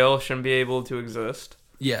big to fail shouldn't be able to exist.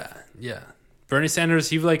 Yeah. Bernie Sanders,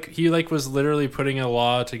 he was literally putting a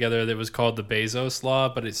law together that was called the Bezos Law,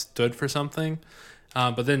 but it stood for something.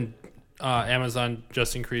 But then Amazon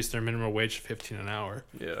just increased their minimum wage to $15 an hour.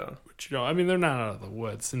 Yeah. Which, I mean, they're not out of the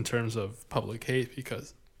woods in terms of public hate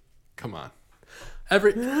because, come on, it's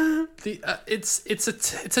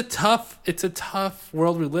a tough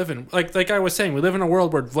world we live in. Like I was saying, we live in a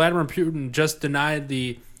world where Vladimir Putin just denied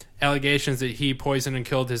the allegations that he poisoned and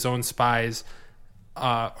killed his own spies,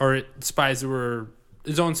 or spies that were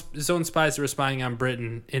his own spies that were spying on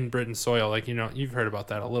Britain in Britain's soil. Like, you've heard about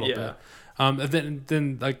that a little bit. And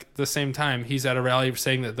then like the same time, he's at a rally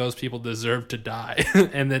saying that those people deserve to die,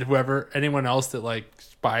 and that anyone else that like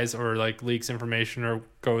spies or like leaks information or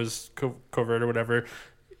goes covert or whatever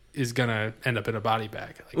is gonna end up in a body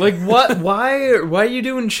bag. Like what? Why are you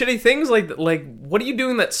doing shitty things like that? Like, what are you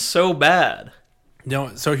doing that's so bad?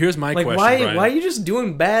 No. So here's my Like, question. why Brian. are you just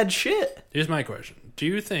doing bad shit? Here's my question. Do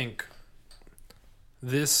you think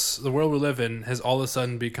the world we live in has all of a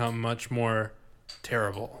sudden become much more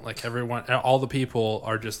terrible? Like all the people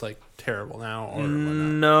are just like terrible now, or whatnot?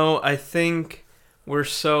 No, I think we're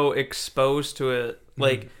so exposed to it.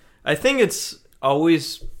 Like, I think it's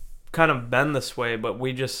always kind of been this way, but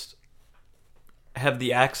we just have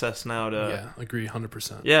the access now to. Yeah, agree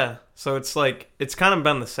 100%. Yeah, so it's like it's kind of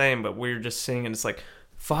been the same, but we're just seeing it. It's like,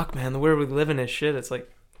 fuck, man, the world we live in is shit. It's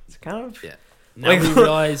like it's kind of Now like, we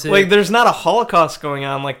realize it. Like, there's not a Holocaust going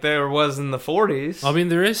on like there was in the 40s. I mean,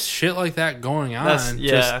 there is shit like that going on,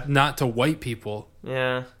 just not to white people.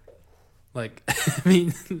 Yeah. Like, I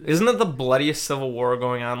mean, isn't it the bloodiest civil war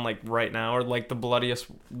going on like right now, or like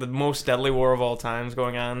the most deadly war of all times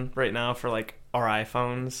going on right now for like our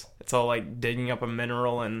iPhones? It's all like digging up a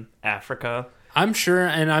mineral in Africa. I'm sure,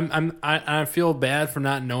 and I feel bad for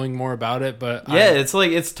not knowing more about it, but yeah, it's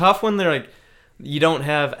like it's tough when they're like you don't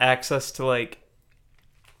have access to like.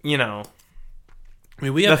 I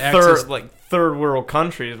mean, we have access third world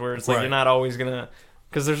countries where it's like right. You're not always gonna,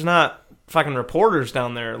 because there's not fucking reporters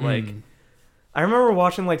down there. Like, I remember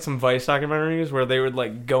watching like some Vice documentaries where they would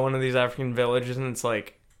like go into these African villages, and it's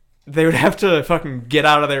like they would have to fucking get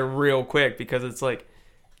out of there real quick because it's like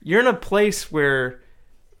you're in a place where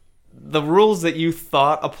the rules that you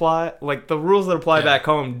thought apply, like the rules that apply back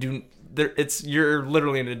home, you're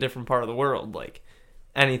literally in a different part of the world, like.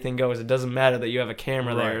 Anything goes. It doesn't matter that you have a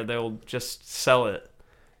camera there. They'll just sell it.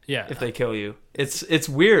 Yeah. If they kill you. It's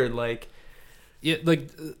weird. Like, yeah, like,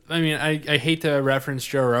 I mean, I hate to reference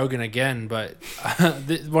Joe Rogan again, but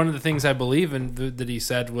one of the things I believe in that he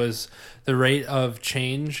said was the rate of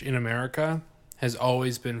change in America has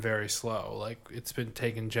always been very slow. Like, it's been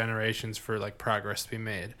taking generations for like progress to be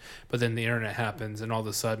made. But then the internet happens, and all of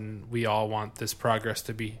a sudden we all want this progress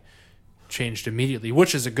to be changed immediately,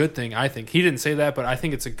 which is a good thing. I think he didn't say that, but I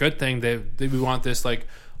think it's a good thing that we want this, like,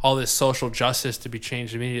 all this social justice to be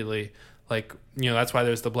changed immediately. Like, that's why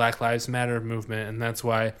there's the Black Lives Matter movement, and that's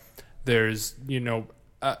why there's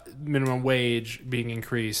minimum wage being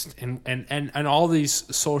increased, and all these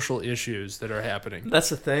social issues that are happening. That's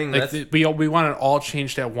the thing. Like, we want it all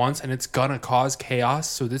changed at once, and it's gonna cause chaos.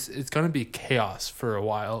 So it's gonna be chaos for a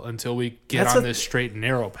while until we get on this straight and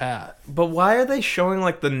narrow path. But why are they showing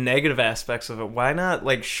like the negative aspects of it? Why not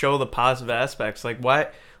like show the positive aspects? Like, why?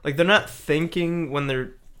 Like, they're not thinking when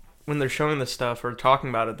they're showing this stuff or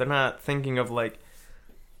talking about it. They're not thinking of like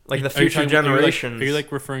the future generations. Are you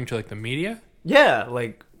like referring to like the media? Yeah,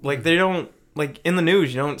 like they don't, like, in the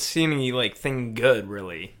news, you don't see any like thing good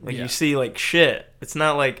really. Like, you see like shit. It's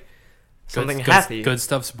not like something happy. Good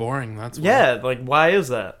stuff's boring. That's why. Yeah. Like, why is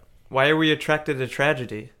that? Why are we attracted to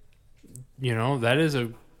tragedy? That is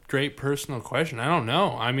a great personal question. I don't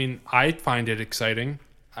know. I mean, I find it exciting.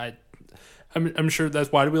 I'm sure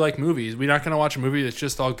that's why do we like movies. We're not going to watch a movie that's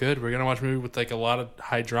just all good. We're going to watch a movie with like a lot of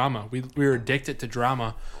high drama. We're addicted to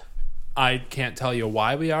drama. I can't tell you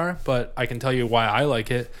why we are, but I can tell you why I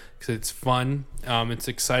like it, because it's fun. It's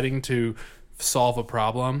exciting to solve a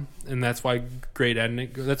problem, and that's why great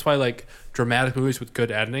ending. That's why like dramatic movies with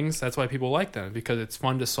good endings. That's why people like them, because it's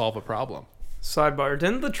fun to solve a problem. Sidebar: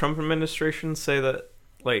 didn't the Trump administration say that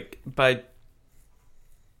like by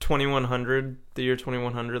 2100, the year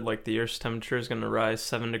 2100, like the Earth's temperature is going to rise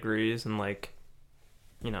 7 degrees, and like,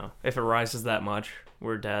 you know, if it rises that much,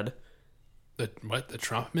 we're dead. The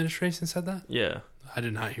Trump administration said that? Yeah. I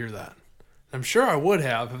did not hear that. I'm sure I would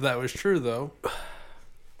have if that was true, though.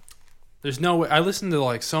 There's no way. I listen to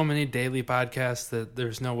like so many daily podcasts that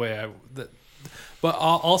there's no way But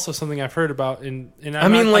also something I've heard about, and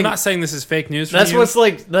I'm not saying this is fake news. That's what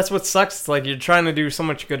sucks. It's like you're trying to do so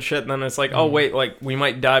much good shit, and then it's like, oh wait, like we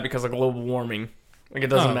might die because of global warming. Like it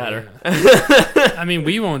doesn't matter. Yeah. I mean,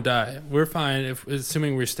 we won't die. We're fine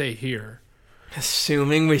assuming we stay here.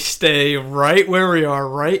 Assuming we stay right where we are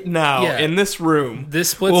right now in this room.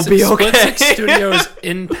 This Split Six studio is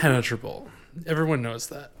impenetrable. Everyone knows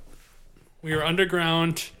that. We are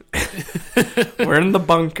underground. We're in the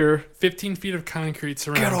bunker. 15 feet of concrete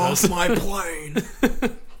surround us. Get off my plane.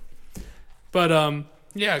 But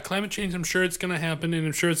yeah, climate change, I'm sure it's going to happen, and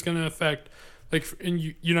I'm sure it's going to affect, like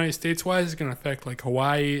in United States wise, it's going to affect like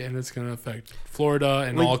Hawaii, and it's going to affect Florida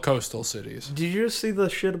and all coastal cities. Did you see the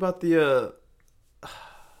shit about the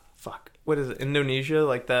what is it, Indonesia,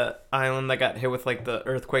 like that island that got hit with like the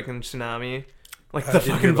earthquake and tsunami, like the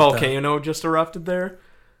fucking volcano just erupted there?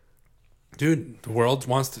 Dude, the world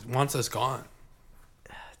wants us gone.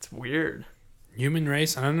 It's weird. Human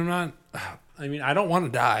race, and I don't want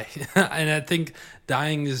to die. And I think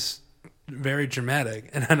dying is very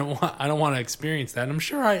dramatic, and I don't want to experience that. And I'm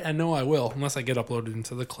sure I know I will, unless I get uploaded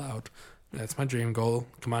into the cloud. That's my dream goal.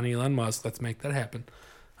 Come on, Elon Musk, let's make that happen.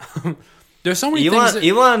 There's so many things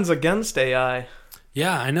Elon's against AI.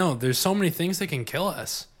 Yeah, I know. There's so many things that can kill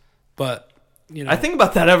us. But, you know, I think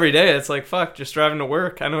about that every day. It's like, fuck, just driving to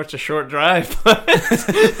work. I know it's a short drive, but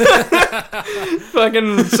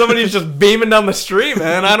fucking somebody's just beaming down the street,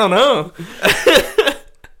 man. I don't know.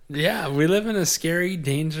 Yeah, we live in a scary,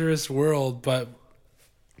 dangerous world, but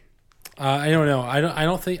I don't know. I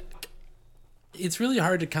don't think it's really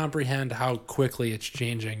hard to comprehend how quickly it's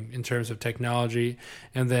changing in terms of technology,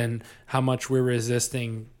 and then how much we're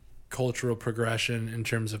resisting cultural progression in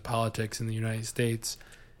terms of politics in the United States.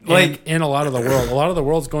 Like, and a lot of the world. A lot of the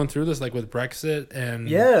world's going through this, like with Brexit and...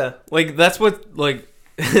 Yeah, like that's what, like,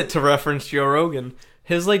 to reference Joe Rogan,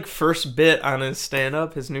 his like first bit on his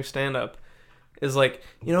stand-up, his new stand-up, is like,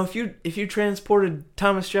 you know, if you transported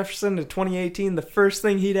Thomas Jefferson to 2018, the first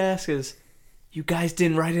thing he'd ask is, you guys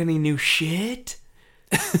didn't write any new shit?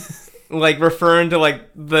 Like, referring to, like,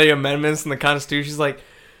 the amendments in the Constitution.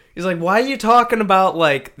 He's like, why are you talking about,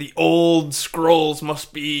 like, the old scrolls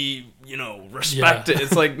must be, you know, respected? Yeah.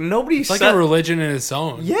 It's like, nobody said... It's like a religion in its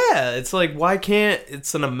own. Yeah, it's like, why can't...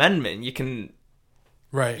 It's an amendment. You can...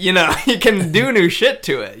 Right. You know, you can do new shit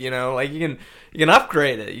to it, you know? Like, you can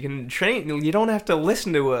upgrade it. You can train... You don't have to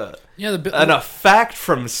listen to a fact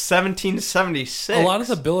from 1776. A lot of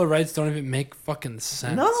the Bill of Rights don't even make fucking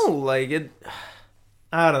sense. No, like, it...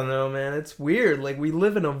 I don't know, man. It's weird. Like, we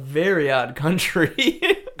live in a very odd country.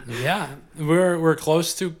 Yeah. We're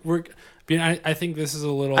close to... I think this is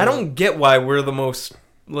a little... I don't get why we're the most,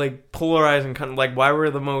 like, polarizing country. Like, why we're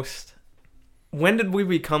the most... When did we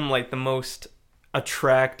become, like, the most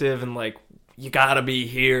attractive and, like, you gotta be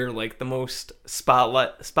here, like, the most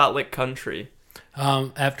spotlit country?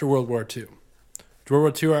 After World War II.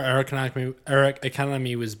 World War II, our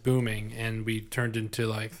economy was booming, and we turned into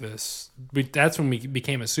like this. That's when we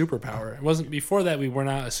became a superpower. It wasn't before that. We were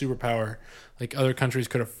not a superpower. Like, other countries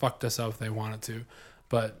could have fucked us up if they wanted to,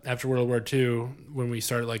 but after World War II, when we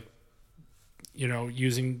started, like, you know,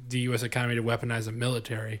 using the U.S. economy to weaponize the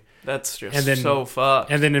military, that's just so fucked.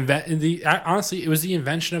 And then honestly, it was the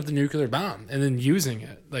invention of the nuclear bomb, and then using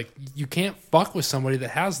it. Like, you can't fuck with somebody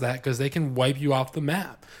that has that, because they can wipe you off the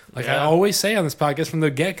map. Like, I always say on this podcast from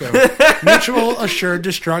the get-go, mutual assured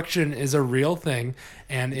destruction is a real thing,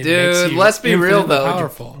 and it makes you let's be real though.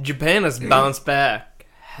 Powerful. Japan has bounced back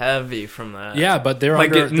heavy from that. Yeah, but they're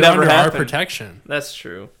under our protection. That's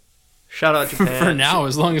true. Shout out Japan. For now,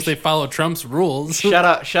 as long as they follow Trump's rules. Shout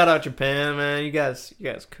out Japan, man. You guys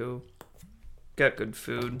cool. Got good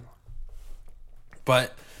food.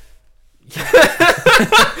 But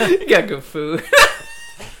you got good food.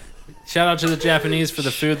 Shout out to the Japanese for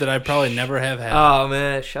the food that I probably never have had. Oh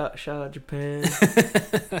man, shout out Japan.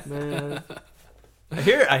 Man. I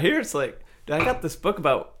hear it's like, dude, I got this book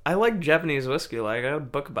about, I like Japanese whiskey. Like, I got a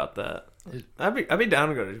book about that. I'd be down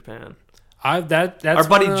to go to Japan. That's our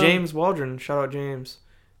buddy James Waldron, shout out James,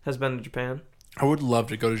 has been to Japan. I would love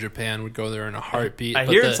to go to Japan. Would go there in a heartbeat. I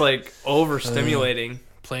hear it's like overstimulating.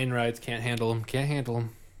 Plane rides, can't handle them. Can't handle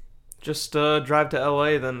them. Just drive to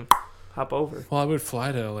LA, then hop over. Well, I would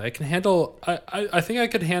fly to LA. I can handle. I think I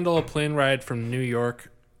could handle a plane ride from New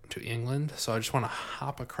York to England. So I just want to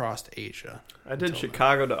hop across Asia. I did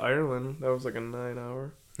Chicago to Ireland. That was like a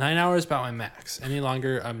 9-hour. 9 hours about my max. Any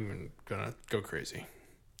longer, I'm gonna go crazy.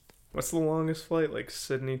 What's the longest flight? Like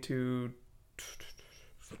Sydney to...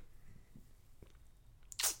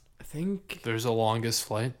 I think There's a longest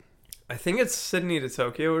flight. it's Sydney to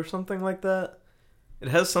Tokyo or something like that. It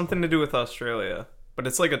has something to do with Australia. But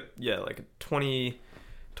it's like a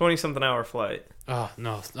 20-something hour flight. Oh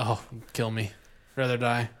no! Oh, kill me. Rather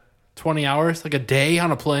die. 20 hours, like a day on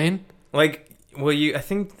a plane. Like, well, I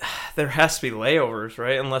think there has to be layovers,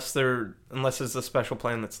 right? Unless it's a special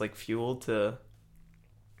plane that's like fueled to...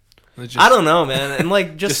 I don't know, man. And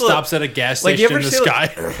like just stops at a gas like, station in the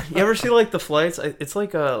sky. You ever see like the flights? It's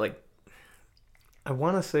like I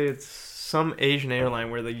want to say it's some Asian airline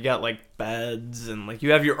where you got like beds and like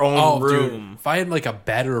you have your own room. Dude, if I had like a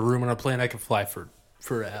bed or a room on a plane, I could fly for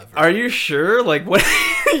forever. Are you sure? Like what?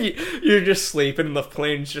 You're just sleeping and the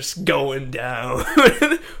plane's just going down.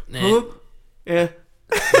 Nah. Yeah.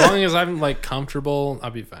 As long as I'm like comfortable,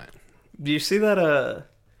 I'll be fine. Do you see that?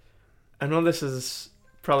 I know this is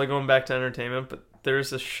probably going back to entertainment, but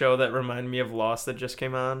there's a show that reminded me of Lost that just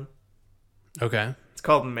came on. Okay. It's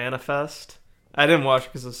called Manifest. I didn't watch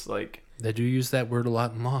because it's like... They do use that word a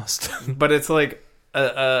lot in Lost. But it's like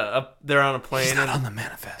they're on a plane. He's not and on the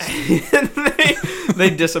manifest.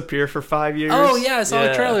 they disappear for 5 years. Oh yeah, I saw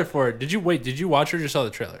the trailer for it. Did you watch it or just saw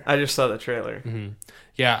the trailer? I just saw the trailer. Mm-hmm.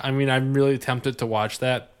 Yeah, I mean, I'm really tempted to watch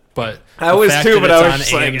that, but I was too. But I was on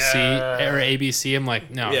just AMC or ABC. I'm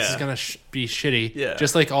like, no, this is gonna be shitty. Yeah.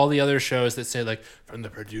 Just like all the other shows that say like from the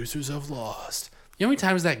producers of Lost. You know how many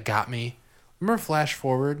times that got me? Remember Flash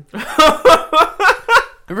Forward?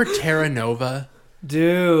 Remember Terra Nova?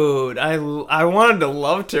 Dude, I wanted to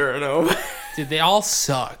love Terra Nova. Dude, they all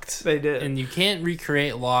sucked. They did. And you can't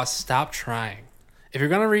recreate Lost. Stop trying. If you're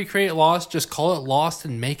going to recreate Lost, just call it Lost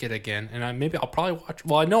and make it again. And I'll probably watch...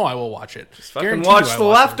 Well, I know I will watch it. Just fucking watch The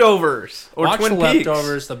Leftovers. Or watch Twin The Peaks.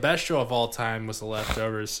 Leftovers. The best show of all time was The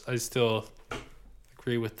Leftovers. I still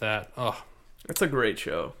agree with that. Oh, It's a great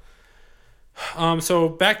show. So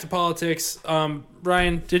back to politics.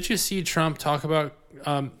 Ryan, did you see Trump talk about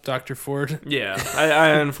Dr. Ford? Yeah, I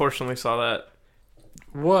unfortunately saw that.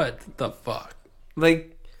 What the fuck?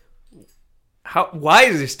 Like... Why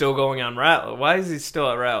is he still going on rally? Why is he still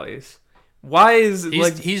at rallies? Why is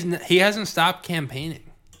he hasn't stopped campaigning?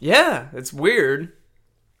 Yeah, it's weird.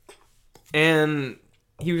 And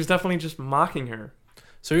he was definitely just mocking her.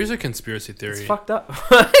 So here's a conspiracy theory. It's fucked up.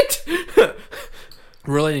 What?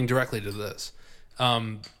 Relating directly to this.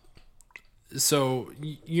 So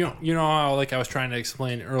you know how like I was trying to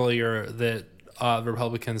explain earlier that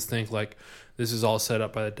Republicans think like this is all set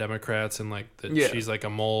up by the Democrats and like that she's like a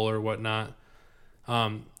mole or whatnot.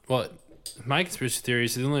 Well, my conspiracy theory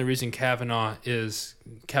is the only reason Kavanaugh is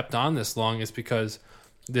kept on this long is because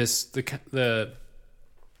the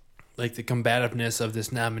combativeness of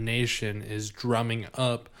this nomination is drumming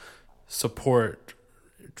up support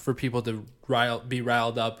for people to be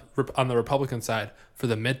riled up on the Republican side for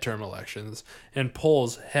the midterm elections, and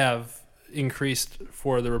polls have increased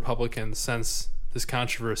for the Republicans since this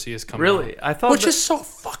controversy has come Really? out. I thought which is so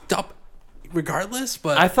fucked up regardless,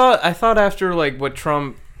 but I thought after like what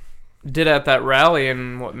Trump did at that rally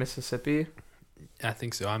in Mississippi. I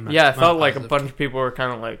think so. I'm not. Yeah, I thought like a positive. bunch of people were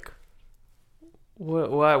kind of like,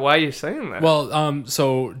 why are you saying that? Well,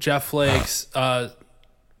 so Jeff Flakes,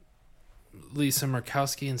 Lisa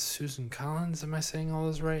Murkowski, and Susan Collins. Am I saying all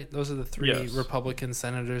those right? Those are the three Republican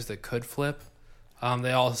senators that could flip.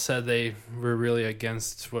 They all said they were really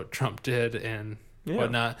against what Trump did and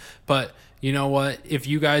whatnot. But you know what? If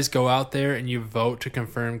you guys go out there and you vote to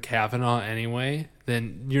confirm Kavanaugh anyway,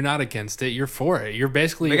 then you're not against it. You're for it. You're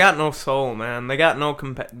basically... They got no soul, man. They got no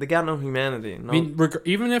humanity. No. I mean,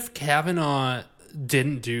 even if Kavanaugh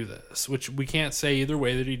didn't do this, which we can't say either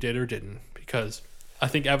way that he did or didn't, because I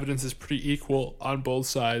think evidence is pretty equal on both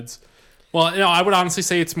sides. Well, I would honestly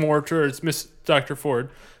say it's more towards Miss Dr. Ford,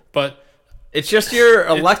 but... It's just you're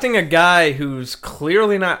electing a guy who's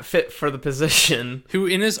clearly not fit for the position. Who,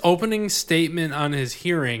 in his opening statement on his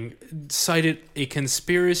hearing, cited a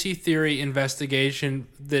conspiracy theory investigation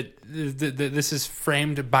that this is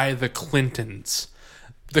framed by the Clintons.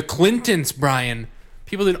 The Clintons, Brian.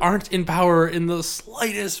 People that aren't in power in the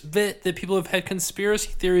slightest bit, that people have had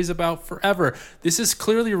conspiracy theories about forever. This is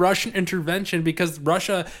clearly Russian intervention because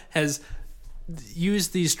Russia has use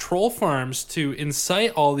these troll farms to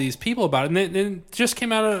incite all these people about it. And then just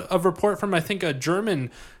came out a report from, I think, a German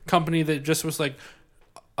company that just was like,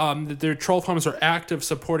 that their troll farms are active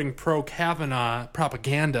supporting pro-Kavanaugh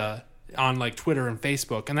propaganda on like Twitter and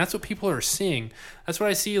Facebook, and that's what people are seeing. That's what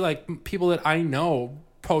I see, like people that I know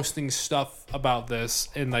posting stuff about this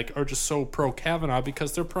and like are just so pro-Kavanaugh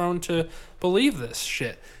because they're prone to believe this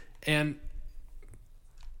shit. And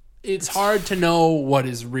it's hard to know what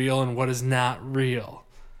is real and what is not real.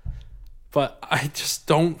 But I just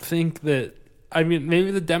don't think that, I mean,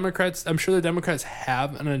 maybe the Democrats, I'm sure the Democrats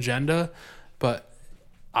have an agenda, but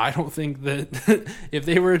I don't think that if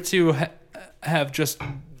they were to have just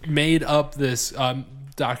made up this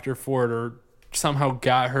Dr. Ford or somehow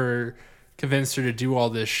convinced her to do all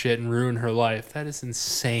this shit and ruin her life, that is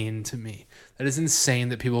insane to me. That is insane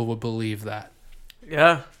that people would believe that.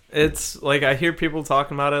 Yeah, it's like I hear people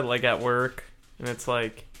talking about it like at work, and it's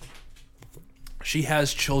like, she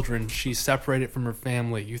has children. She's separated from her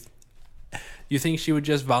family. You think she would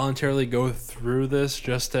just voluntarily go through this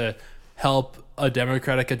just to help a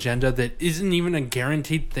Democratic agenda that isn't even a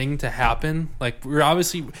guaranteed thing to happen? Like, we're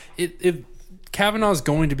obviously, if Kavanaugh is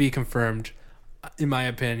going to be confirmed, in my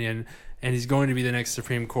opinion, and he's going to be the next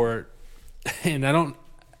Supreme Court, and I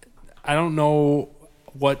don't know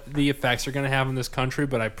what the effects are going to have in this country,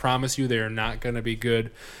 but I promise you they are not going to be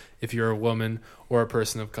good if you're a woman or a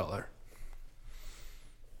person of color.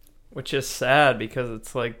 which is sad because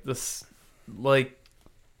it's like this, like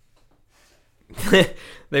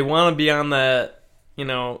they want to be on that, you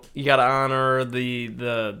know, you got to honor the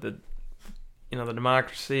you know, the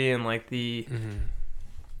democracy and like the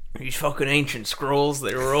these fucking ancient scrolls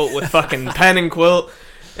they wrote with fucking pen and quilt,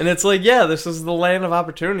 and it's like, yeah, this is the land of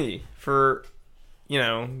opportunity for, you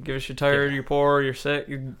know, give us, you're tired, you're poor, you're sick,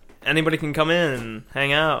 anybody can come in and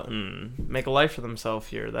hang out and make a life for themselves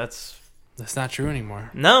here. That's not true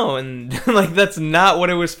anymore. No, and like that's not what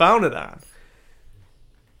it was founded on.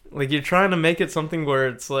 Like, you're trying to make it something where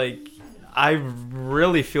it's like, I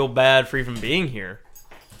really feel bad for even being here.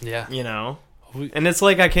 Yeah. You know? And it's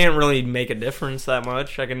like I can't really make a difference that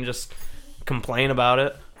much. I can just complain about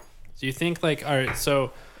it. Do you think, like, all right,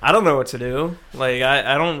 so I don't know what to do. Like,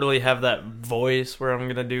 I don't really have that voice where I'm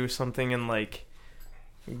going to do something and, like,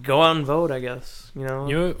 go out and vote, I guess. You know?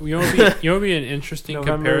 You know would be an interesting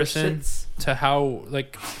November comparison 6th. to how,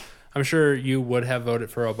 like, I'm sure you would have voted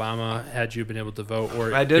for Obama had you been able to vote.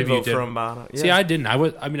 Or I did if you vote for Obama. Yeah. See, I didn't. I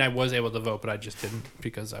was able to vote, but I just didn't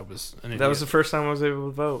because I was an idiot. That was the first time I was able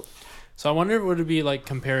to vote. So I wonder what it would be like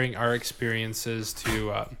comparing our experiences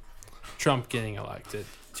to Trump getting elected,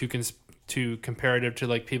 to comparative to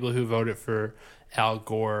like people who voted for Al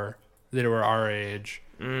Gore that were our age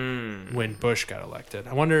when Bush got elected.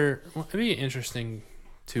 I wonder, it'd be interesting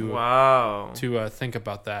to think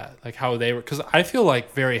about that, like how they were, because I feel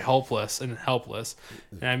like very helpless, and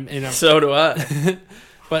I'm so do I.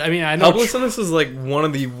 But I mean, I know helplessness is like one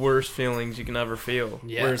of the worst feelings you can ever feel.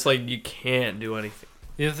 Yeah. Where it's like you can't do anything.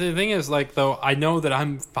 The thing is, like, though, I know that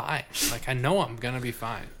I'm fine. Like, I know I'm gonna be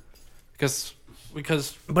fine because.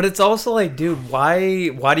 But it's also like, dude, why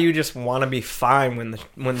do you just want to be fine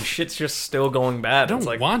when shit's just still going bad? I don't it's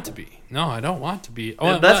like, want to be. No, I don't want to be.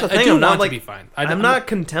 Oh, that's the thing. I do I'm not want like to be fine. I'm not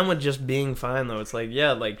content with just being fine though. It's like,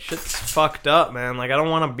 yeah, like shit's fucked up, man. Like I don't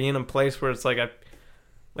want to be in a place where it's like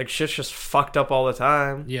shit's just fucked up all the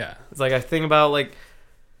time. Yeah. It's like I think about like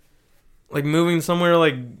moving somewhere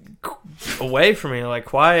like away from me, like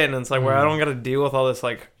quiet, and it's like where I don't got to deal with all this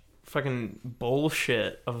like fucking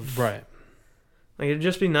bullshit of right. Like it'd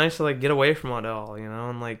just be nice to like get away from it all, you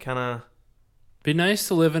know, and like kind of be nice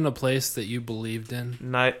to live in a place that you believed in.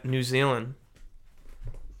 New Zealand.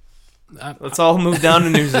 Let's all move down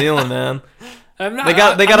to New Zealand, man. I'm not.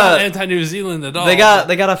 They got not anti-New Zealand at all. They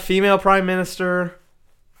got a female prime minister.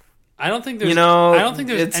 I don't think there's. You know, I don't think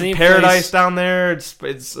there's it's any paradise place. down there.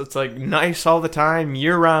 It's like nice all the time,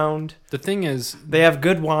 year round. The thing is, they have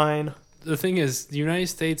good wine. The thing is, the United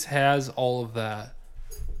States has all of that.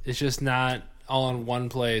 It's just not all in one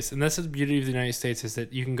place, and that's the beauty of the United States, is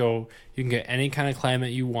that you can get any kind of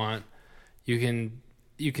climate you want, you can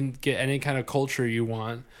get any kind of culture you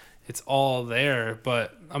want. It's all there,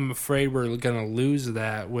 but I'm afraid we're gonna lose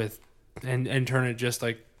that and turn it just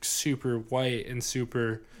like super white and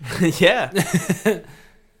super yeah.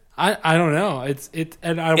 I don't know.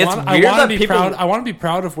 I want to be proud. I want to be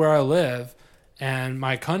proud of where I live and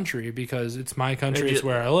my country, because it's my country. It's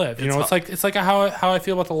where I live. You know, it's like how I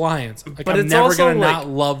feel about the Lions. Like, but I'm never gonna like, not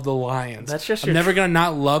love the Lions. That's just I'm never gonna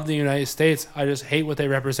not love the United States. I just hate what they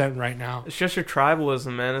represent right now. It's just your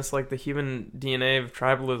tribalism, man. It's like the human DNA of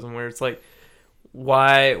tribalism, where it's like,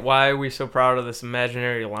 why are we so proud of this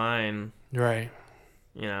imaginary line? Right.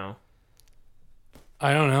 You know.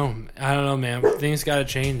 I don't know, man. Things got to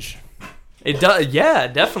change. It does, yeah,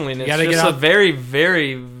 definitely. And it's gotta just get a out- very,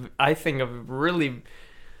 very, I think, a really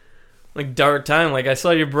like dark time. Like I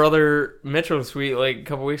saw your brother Mitchell tweet like a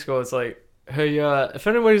couple weeks ago. It's like, hey, if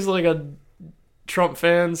anybody's like a Trump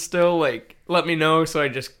fan still, like, let me know so I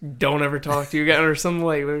just don't ever talk to you again or something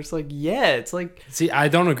like. It's like, yeah, it's like, See, I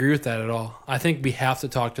don't agree with that at all. I think we have to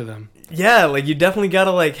talk to them. yeah, like you definitely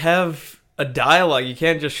gotta like have a dialogue. You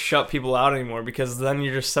can't just shut people out anymore because then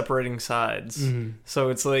you're just separating sides. Mhm. So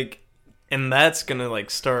it's like, and that's gonna like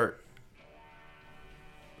start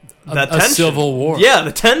A that tension. civil war. Yeah,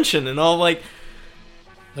 the tension and all like,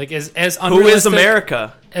 Like as who is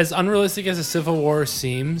America? As unrealistic as a civil war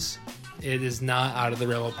seems, it is not out of the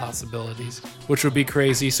realm of possibilities, which would be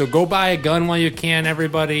crazy. So go buy a gun while you can,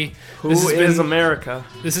 everybody. Who is America?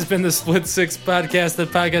 This has been the Split Six Podcast, the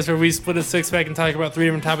podcast where we split a six pack and talk about 3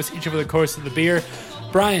 different topics each over the course of the beer.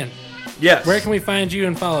 Brian, Yes. where can we find you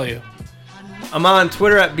and follow you? I'm on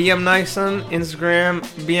Twitter at BMNyson, Instagram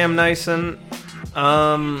BMNyson,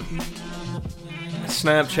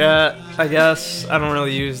 Snapchat, I guess. I don't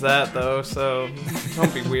really use that though, so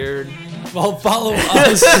don't be weird. Well, follow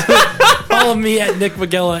us. Follow me at Nick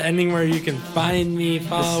Magella anywhere you can find me.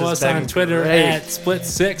 Follow This us has on been Twitter great. at Split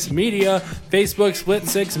Six Media, Facebook Split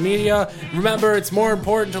Six Media. Remember, it's more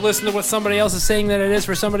important to listen to what somebody else is saying than it is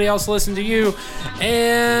for somebody else to listen to you.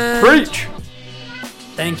 And Preach!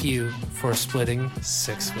 thank you for splitting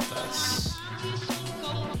six with us.